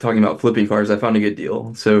 like talking about flipping cars, I found a good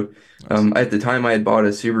deal. So Nice. at the time, I had bought a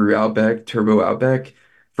Subaru Outback, Turbo Outback,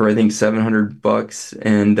 for I think $700,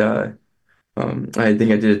 and I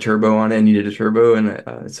think I did a turbo on it. I needed a turbo,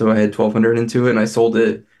 and so I had 1,200 into it, and I sold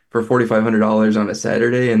it for $4,500 on a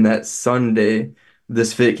Saturday. And that Sunday,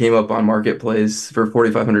 this Fit came up on Marketplace for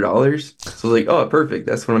 $4,500. So I was like, oh, perfect.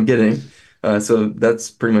 That's what I'm getting. So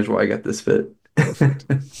that's pretty much why I got this Fit. Perfect.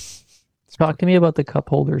 Talk to me about the cup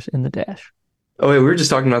holders in the dash. Oh, wait, we were just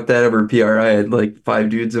talking about that over PRI. I had like 5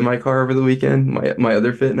 dudes in my car over the weekend, my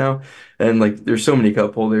other Fit now. And like there's so many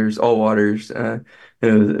cup holders, all waters.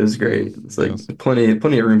 It was great. It's like Yes. plenty of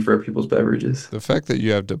room for people's beverages. The fact that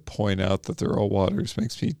you have to point out that they're all waters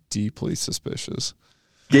makes me deeply suspicious.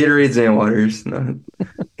 Gatorades and waters. No.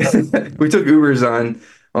 We took Ubers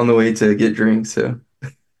on the way to get drinks, so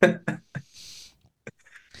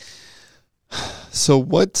So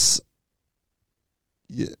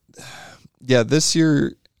yeah, yeah, this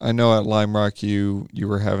year I know at Lime Rock you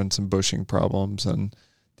were having some bushing problems, and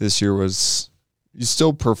this year was you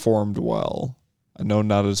still performed well. I know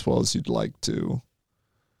not as well as you'd like to.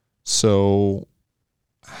 So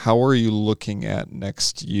how are you looking at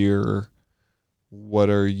next year? What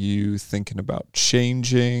are you thinking about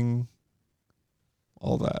changing?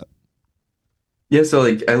 All that. yeah. So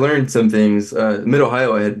like I learned some things. Mid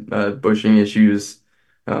Ohio, I had bushing issues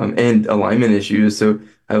and alignment issues. So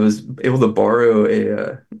I was able to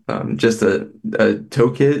borrow just a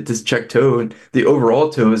toe kit to check toe, and the overall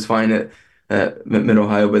toe was fine at Mid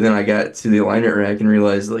Ohio. But then I got to the alignment rack and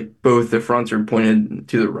realized like both the fronts are pointed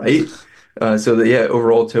to the right. So that yeah,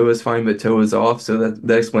 overall toe is fine, but toe is off. So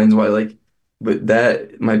that explains why like. But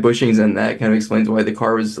that my bushings and that kind of explains why the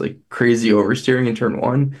car was like crazy oversteering in turn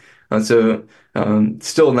one.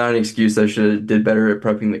 Still not an excuse. I should have did better at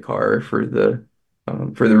prepping the car for the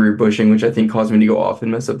rear bushing, which I think caused me to go off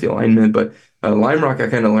and mess up the alignment. But Lime Rock, I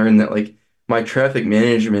kind of learned that like my traffic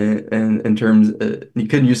management and in terms you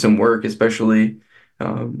could use some work, especially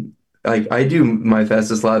I do my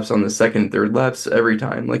fastest laps on the second, third laps every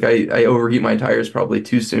time. Like I overheat my tires probably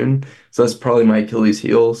too soon, so that's probably my Achilles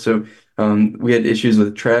heel. So we had issues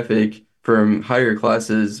with traffic from higher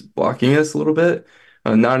classes blocking us a little bit.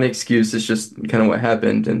 Not an excuse, it's just kind of what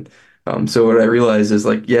happened. And so what I realized is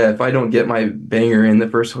like, yeah, if I don't get my banger in the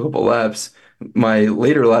first couple laps, my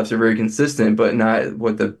later laps are very consistent, but not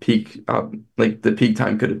what the peak like the peak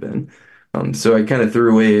time could have been. So I kind of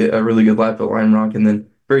threw away a really good lap at Lime Rock, and then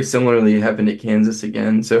very similarly it happened at Kansas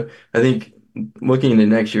again. So I think looking into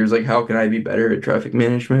next year is like, how can I be better at traffic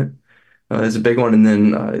management? Is a big one, and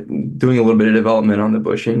then doing a little bit of development on the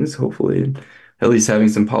bushings, hopefully, and at least having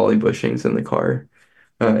some poly bushings in the car,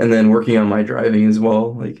 and then working on my driving as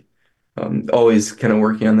well. Like always kind of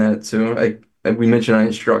working on that. So we mentioned I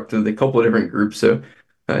instruct with a couple of different groups, so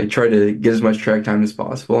I try to get as much track time as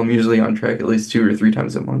possible. I'm usually on track at least 2 or 3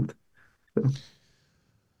 times a month.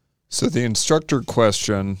 So the instructor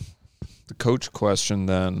question, the coach question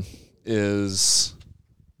then is,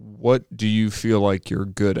 what do you feel like you're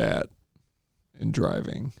good at in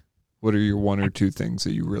driving? What are your 1 or 2 things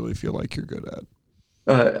that you really feel like you're good at?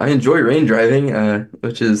 I enjoy rain driving,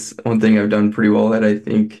 which is one thing I've done pretty well at, I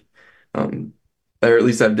think, um, or at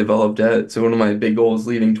least I've developed at. So one of my big goals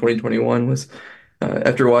leaving 2021 was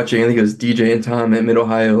after watching, I think it was DJ and Tom at Mid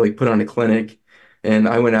Ohio, like put on a clinic, and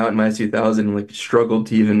I went out in my S2000 and like struggled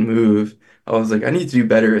to even move. I was like, I need to do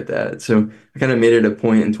better at that. So I kind of made it a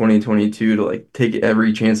point in 2022 to like take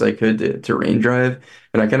every chance I could to rain drive.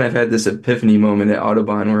 And I kind of had this epiphany moment at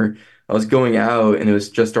Autobahn where I was going out and it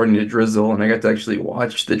was just starting to drizzle, and I got to actually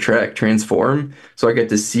watch the track transform. So I got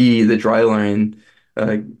to see the dry line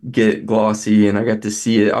uh, get glossy, and I got to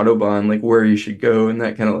see at Autobahn like where you should go, and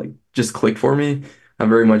that kind of like just clicked for me. I'm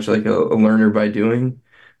very much like a learner by doing.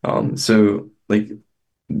 So like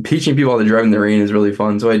teaching people how to drive in the rain is really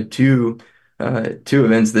fun. So I had two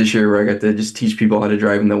events this year where I got to just teach people how to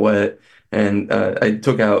drive in the wet, and I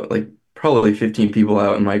took out like probably 15 people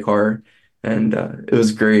out in my car, and it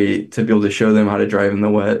was great to be able to show them how to drive in the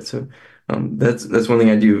wet. So that's one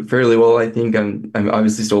thing I do fairly well. I think I'm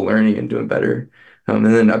obviously still learning and doing better. And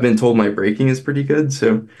then I've been told my braking is pretty good,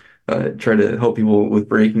 so try to help people with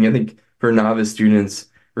braking. I think for novice students,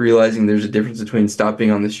 realizing there's a difference between stopping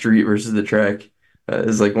on the street versus the track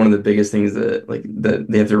is like one of the biggest things that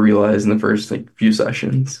they have to realize in the first like few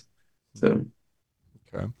sessions. So,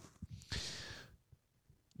 Okay.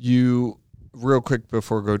 You, real quick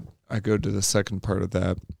before I go to the second part of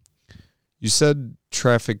that, you said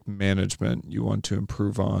traffic management you want to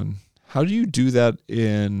improve on. How do you do that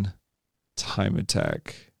in time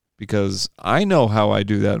attack? Because I know how I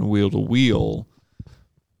do that in wheel to wheel,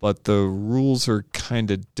 but the rules are kind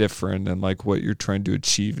of different, and like what you're trying to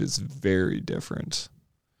achieve is very different.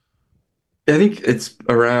 I think it's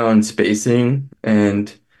around spacing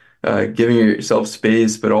and giving yourself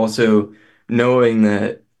space, but also knowing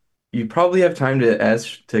that you probably have time to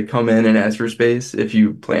ask to come in and ask for space if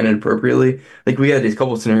you plan it appropriately. Like we had these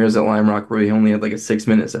couple scenarios at Lime Rock where we only had like a 6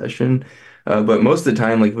 minute session. But most of the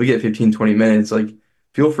time, like we get 15, 20 minutes, like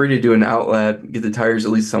feel free to do an out lap, get the tires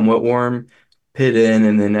at least somewhat warm, pit in,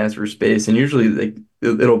 and then ask for space. And usually like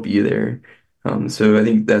it'll be there. So I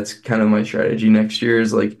think that's kind of my strategy next year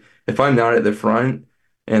is like if I'm not at the front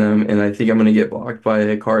and I think I'm gonna get blocked by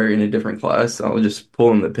a car in a different class, I'll just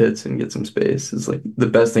pull in the pits and get some space. It's like the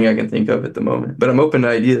best thing I can think of at the moment. But I'm open to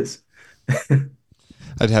ideas.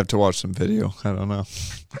 I'd have to watch some video. I don't know.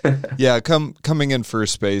 Yeah, coming in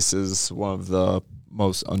first space is one of the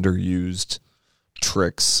most underused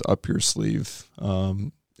tricks up your sleeve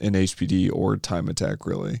in HPD or time attack,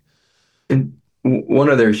 really. And one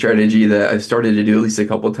other strategy that I've started to do at least a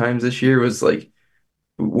couple times this year was like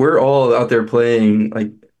we're all out there playing,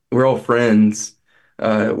 like we're all friends.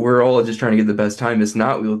 We're all just trying to get the best time. It's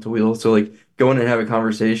not wheel to wheel. So like go in and have a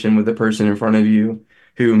conversation with the person in front of you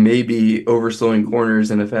who may be overslowing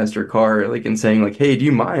corners in a faster car, like and saying like, hey, do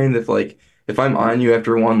you mind if I'm on you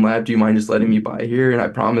after one lap, do you mind just letting me by here? And I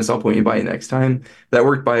promise I'll point you by next time. That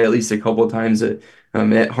worked by at least a couple of times at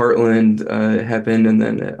Heartland happened, and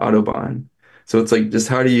then at Autobahn. So it's like just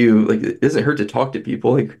how do you like it doesn't hurt to talk to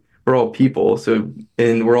people. Like we're all people, so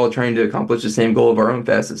and we're all trying to accomplish the same goal of our own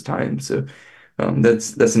fastest time. So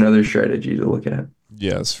that's another strategy to look at.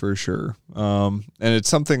 Yes, for sure. And it's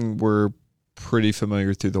something we're pretty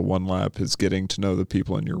familiar through the one lap is getting to know the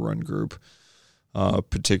people in your run group,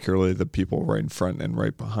 particularly the people right in front and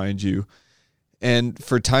right behind you. And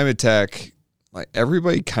for time attack, like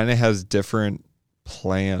everybody kind of has different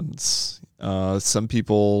plans. Some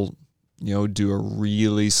people, do a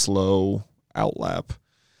really slow out lap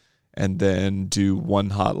and then do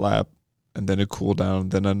one hot lap and then a cool down,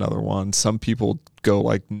 then another one. Some people go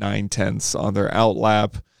like 9/10 on their out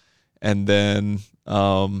lap and then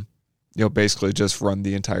basically just run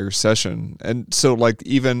the entire session. And so like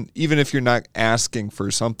even if you're not asking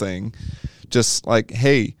for something, just like,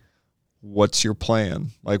 hey, what's your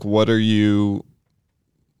plan? Like, how do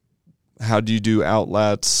you do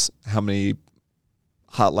outlets? How many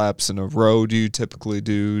hot laps in a row do you typically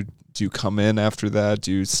do? Do you come in after that?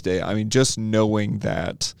 Do you stay? I mean, just knowing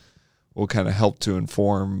that will kind of help to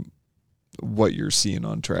inform what you're seeing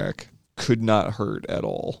on track. Could not hurt at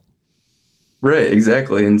all. Right,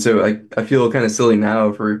 exactly. And so I feel kind of silly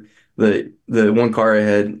now for the one car I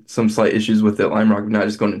had some slight issues with at Lime Rock of not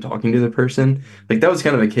just going and talking to the person. Like that was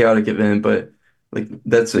kind of a chaotic event, but like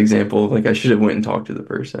that's an example of like I should have went and talked to the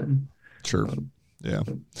person. Sure. Yeah.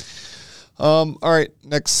 All right.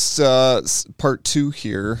 Next, part 2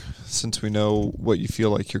 here. Since we know what you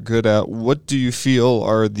feel like you're good at, what do you feel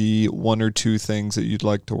are the 1 or 2 things that you'd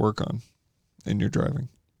like to work on in your driving?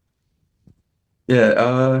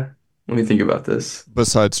 Yeah, let me think about this.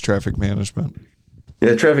 Besides traffic management.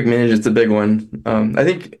 Yeah, traffic management's a big one. I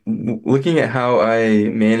think looking at how I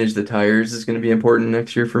manage the tires is going to be important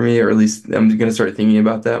next year for me, or at least I'm going to start thinking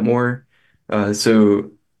about that more.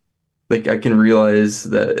 So like I can realize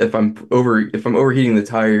that if I'm overheating the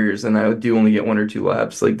tires and I do only get 1 or 2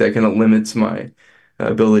 laps, like that kind of limits my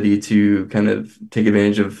ability to kind of take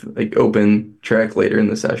advantage of like open track later in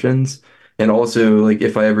the sessions. And also like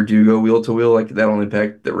if I ever do go wheel to wheel, like that'll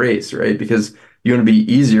impact the race, right? Because you want to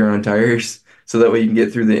be easier on tires so that way you can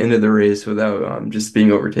get through the end of the race without just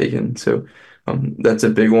being overtaken. So that's a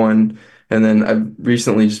big one. And then I've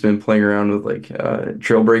recently just been playing around with like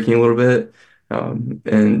trail braking a little bit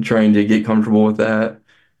and trying to get comfortable with that.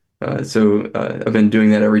 I've been doing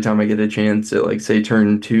that every time I get a chance at like say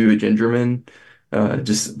turn 2 at Gingerman,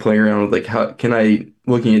 just playing around with like how can I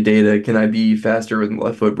looking at data, can I be faster with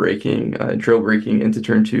left foot braking, trail braking into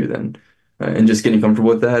turn 2 then, and just getting comfortable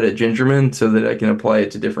with that at Gingerman so that I can apply it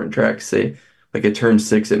to different tracks, say like at turn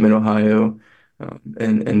 6 at Mid Ohio,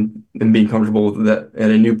 and being comfortable with that at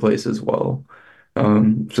a new place as well.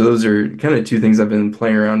 So those are kind of 2 things I've been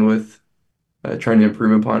playing around with, trying to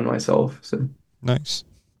improve upon myself. So nice.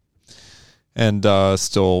 And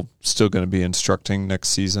still going to be instructing next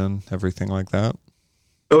season, everything like that.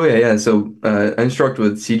 Oh yeah. So I instruct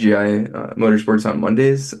with CGI Motorsports on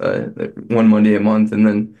Mondays, one Monday a month, and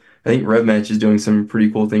then I think Rev Match is doing some pretty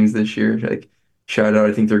cool things this year. Like shout out,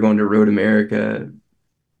 I think they're going to Road America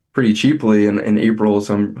pretty cheaply in April,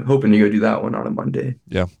 so I'm hoping to go do that one on a Monday.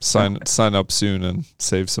 Yeah, sign up soon and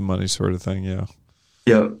save some money, sort of thing. Yeah.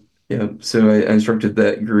 Yeah. So I instructed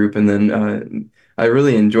that group, and then I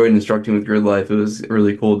really enjoyed instructing with Grid Life. It was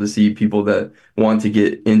really cool to see people that want to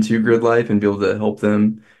get into Grid Life and be able to help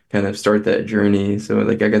them kind of start that journey. So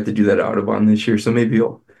like I got to do that at Autobahn this year, so maybe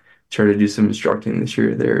I'll try to do some instructing this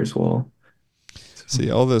year there as well.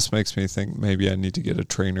 See, all this makes me think maybe I need to get a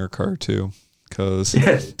trainer car too, because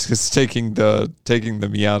taking the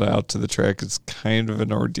Miata out to the track is kind of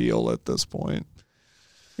an ordeal at this point.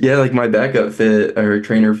 Yeah, like my backup fit or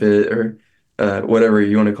trainer fit or whatever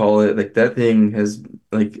you want to call it, like that thing has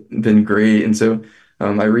like been great. And so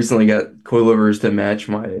I recently got coilovers to match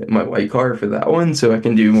my white car for that one, so I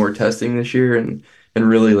can do more testing this year and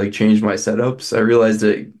really like change my setups. I realized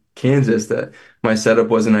at Kansas that my setup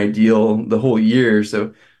wasn't ideal the whole year,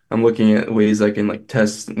 so I'm looking at ways I can like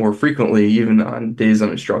test more frequently, even on days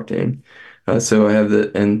I'm instructing. So I have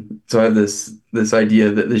this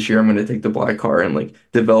idea that this year I'm going to take the black car and like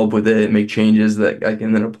develop with it, make changes that I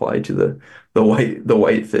can then apply to the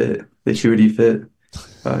white fit, the Acuity fit,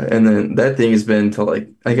 and then that thing has been to like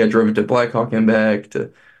I got drove it to Blackhawk and back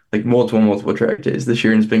to like multiple track days this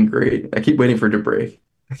year, and it's been great. I keep waiting for it to break.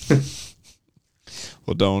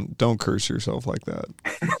 Well, don't curse yourself like that.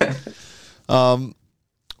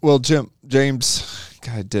 Well, James,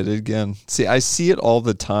 God, I did it again. See, I see it all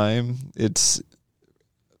the time. It's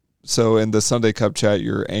so in the Sunday Cup chat,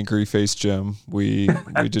 you're angry face Jim. We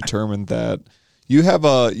determined that you have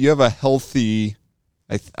a healthy,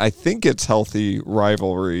 I think it's healthy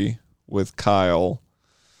rivalry with Kyle.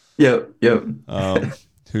 Yep.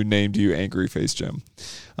 Who named you angry face Jim?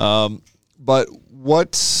 But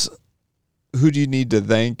who do you need to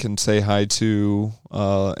thank and say hi to,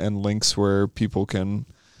 and links where people can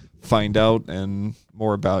find out and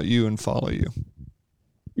more about you and follow you?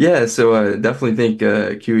 Yeah, so definitely think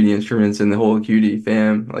Acuity Instruments and the whole Acuity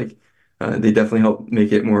fam. Like they definitely help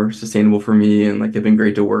make it more sustainable for me, and like have been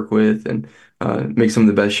great to work with and make some of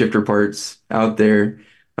the best shifter parts out there.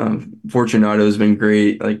 Fortunato has been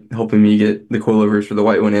great, like helping me get the coilovers for the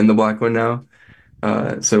white one and the black one now.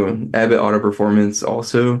 So Abbott Auto Performance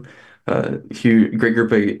also, great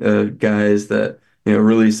group of guys that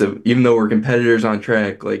really. So even though we're competitors on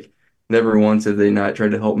track, like never once have they not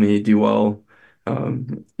tried to help me do well.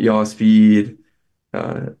 Yaw Speed,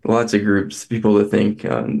 lots of groups, people that think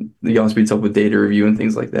the Yaw Speed's help with data review and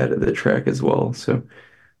things like that at the track as well. So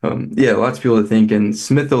yeah, lots of people that think, and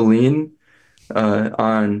Smitholine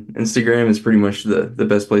on Instagram is pretty much the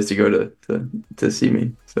best place to go to see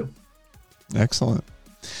me. So excellent.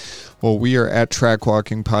 Well, we are at Track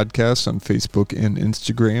Walking Podcast on Facebook and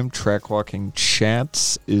Instagram. Track Walking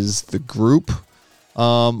Chats is the group.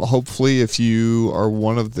 Hopefully, if you are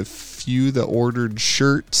one of the few that ordered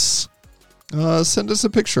shirts, send us a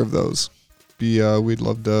picture of those. We'd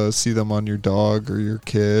love to see them on your dog or your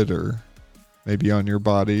kid, or maybe on your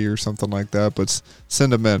body or something like that. But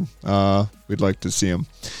send them in. We'd like to see them.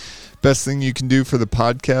 Best thing you can do for the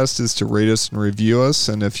podcast is to rate us and review us.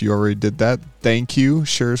 And if you already did that, thank you.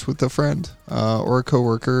 Share us with a friend or a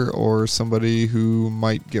coworker or somebody who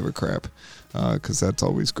might give a crap, because that's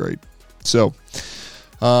always great. So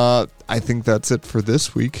I think that's it for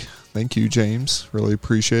this week. Thank you, James. Really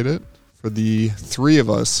appreciate it. For the three of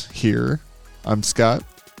us here, I'm Scott.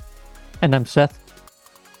 And I'm Seth.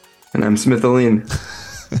 And I'm Smitholine.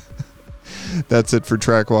 That's it for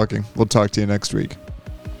Track Walking. We'll talk to you next week.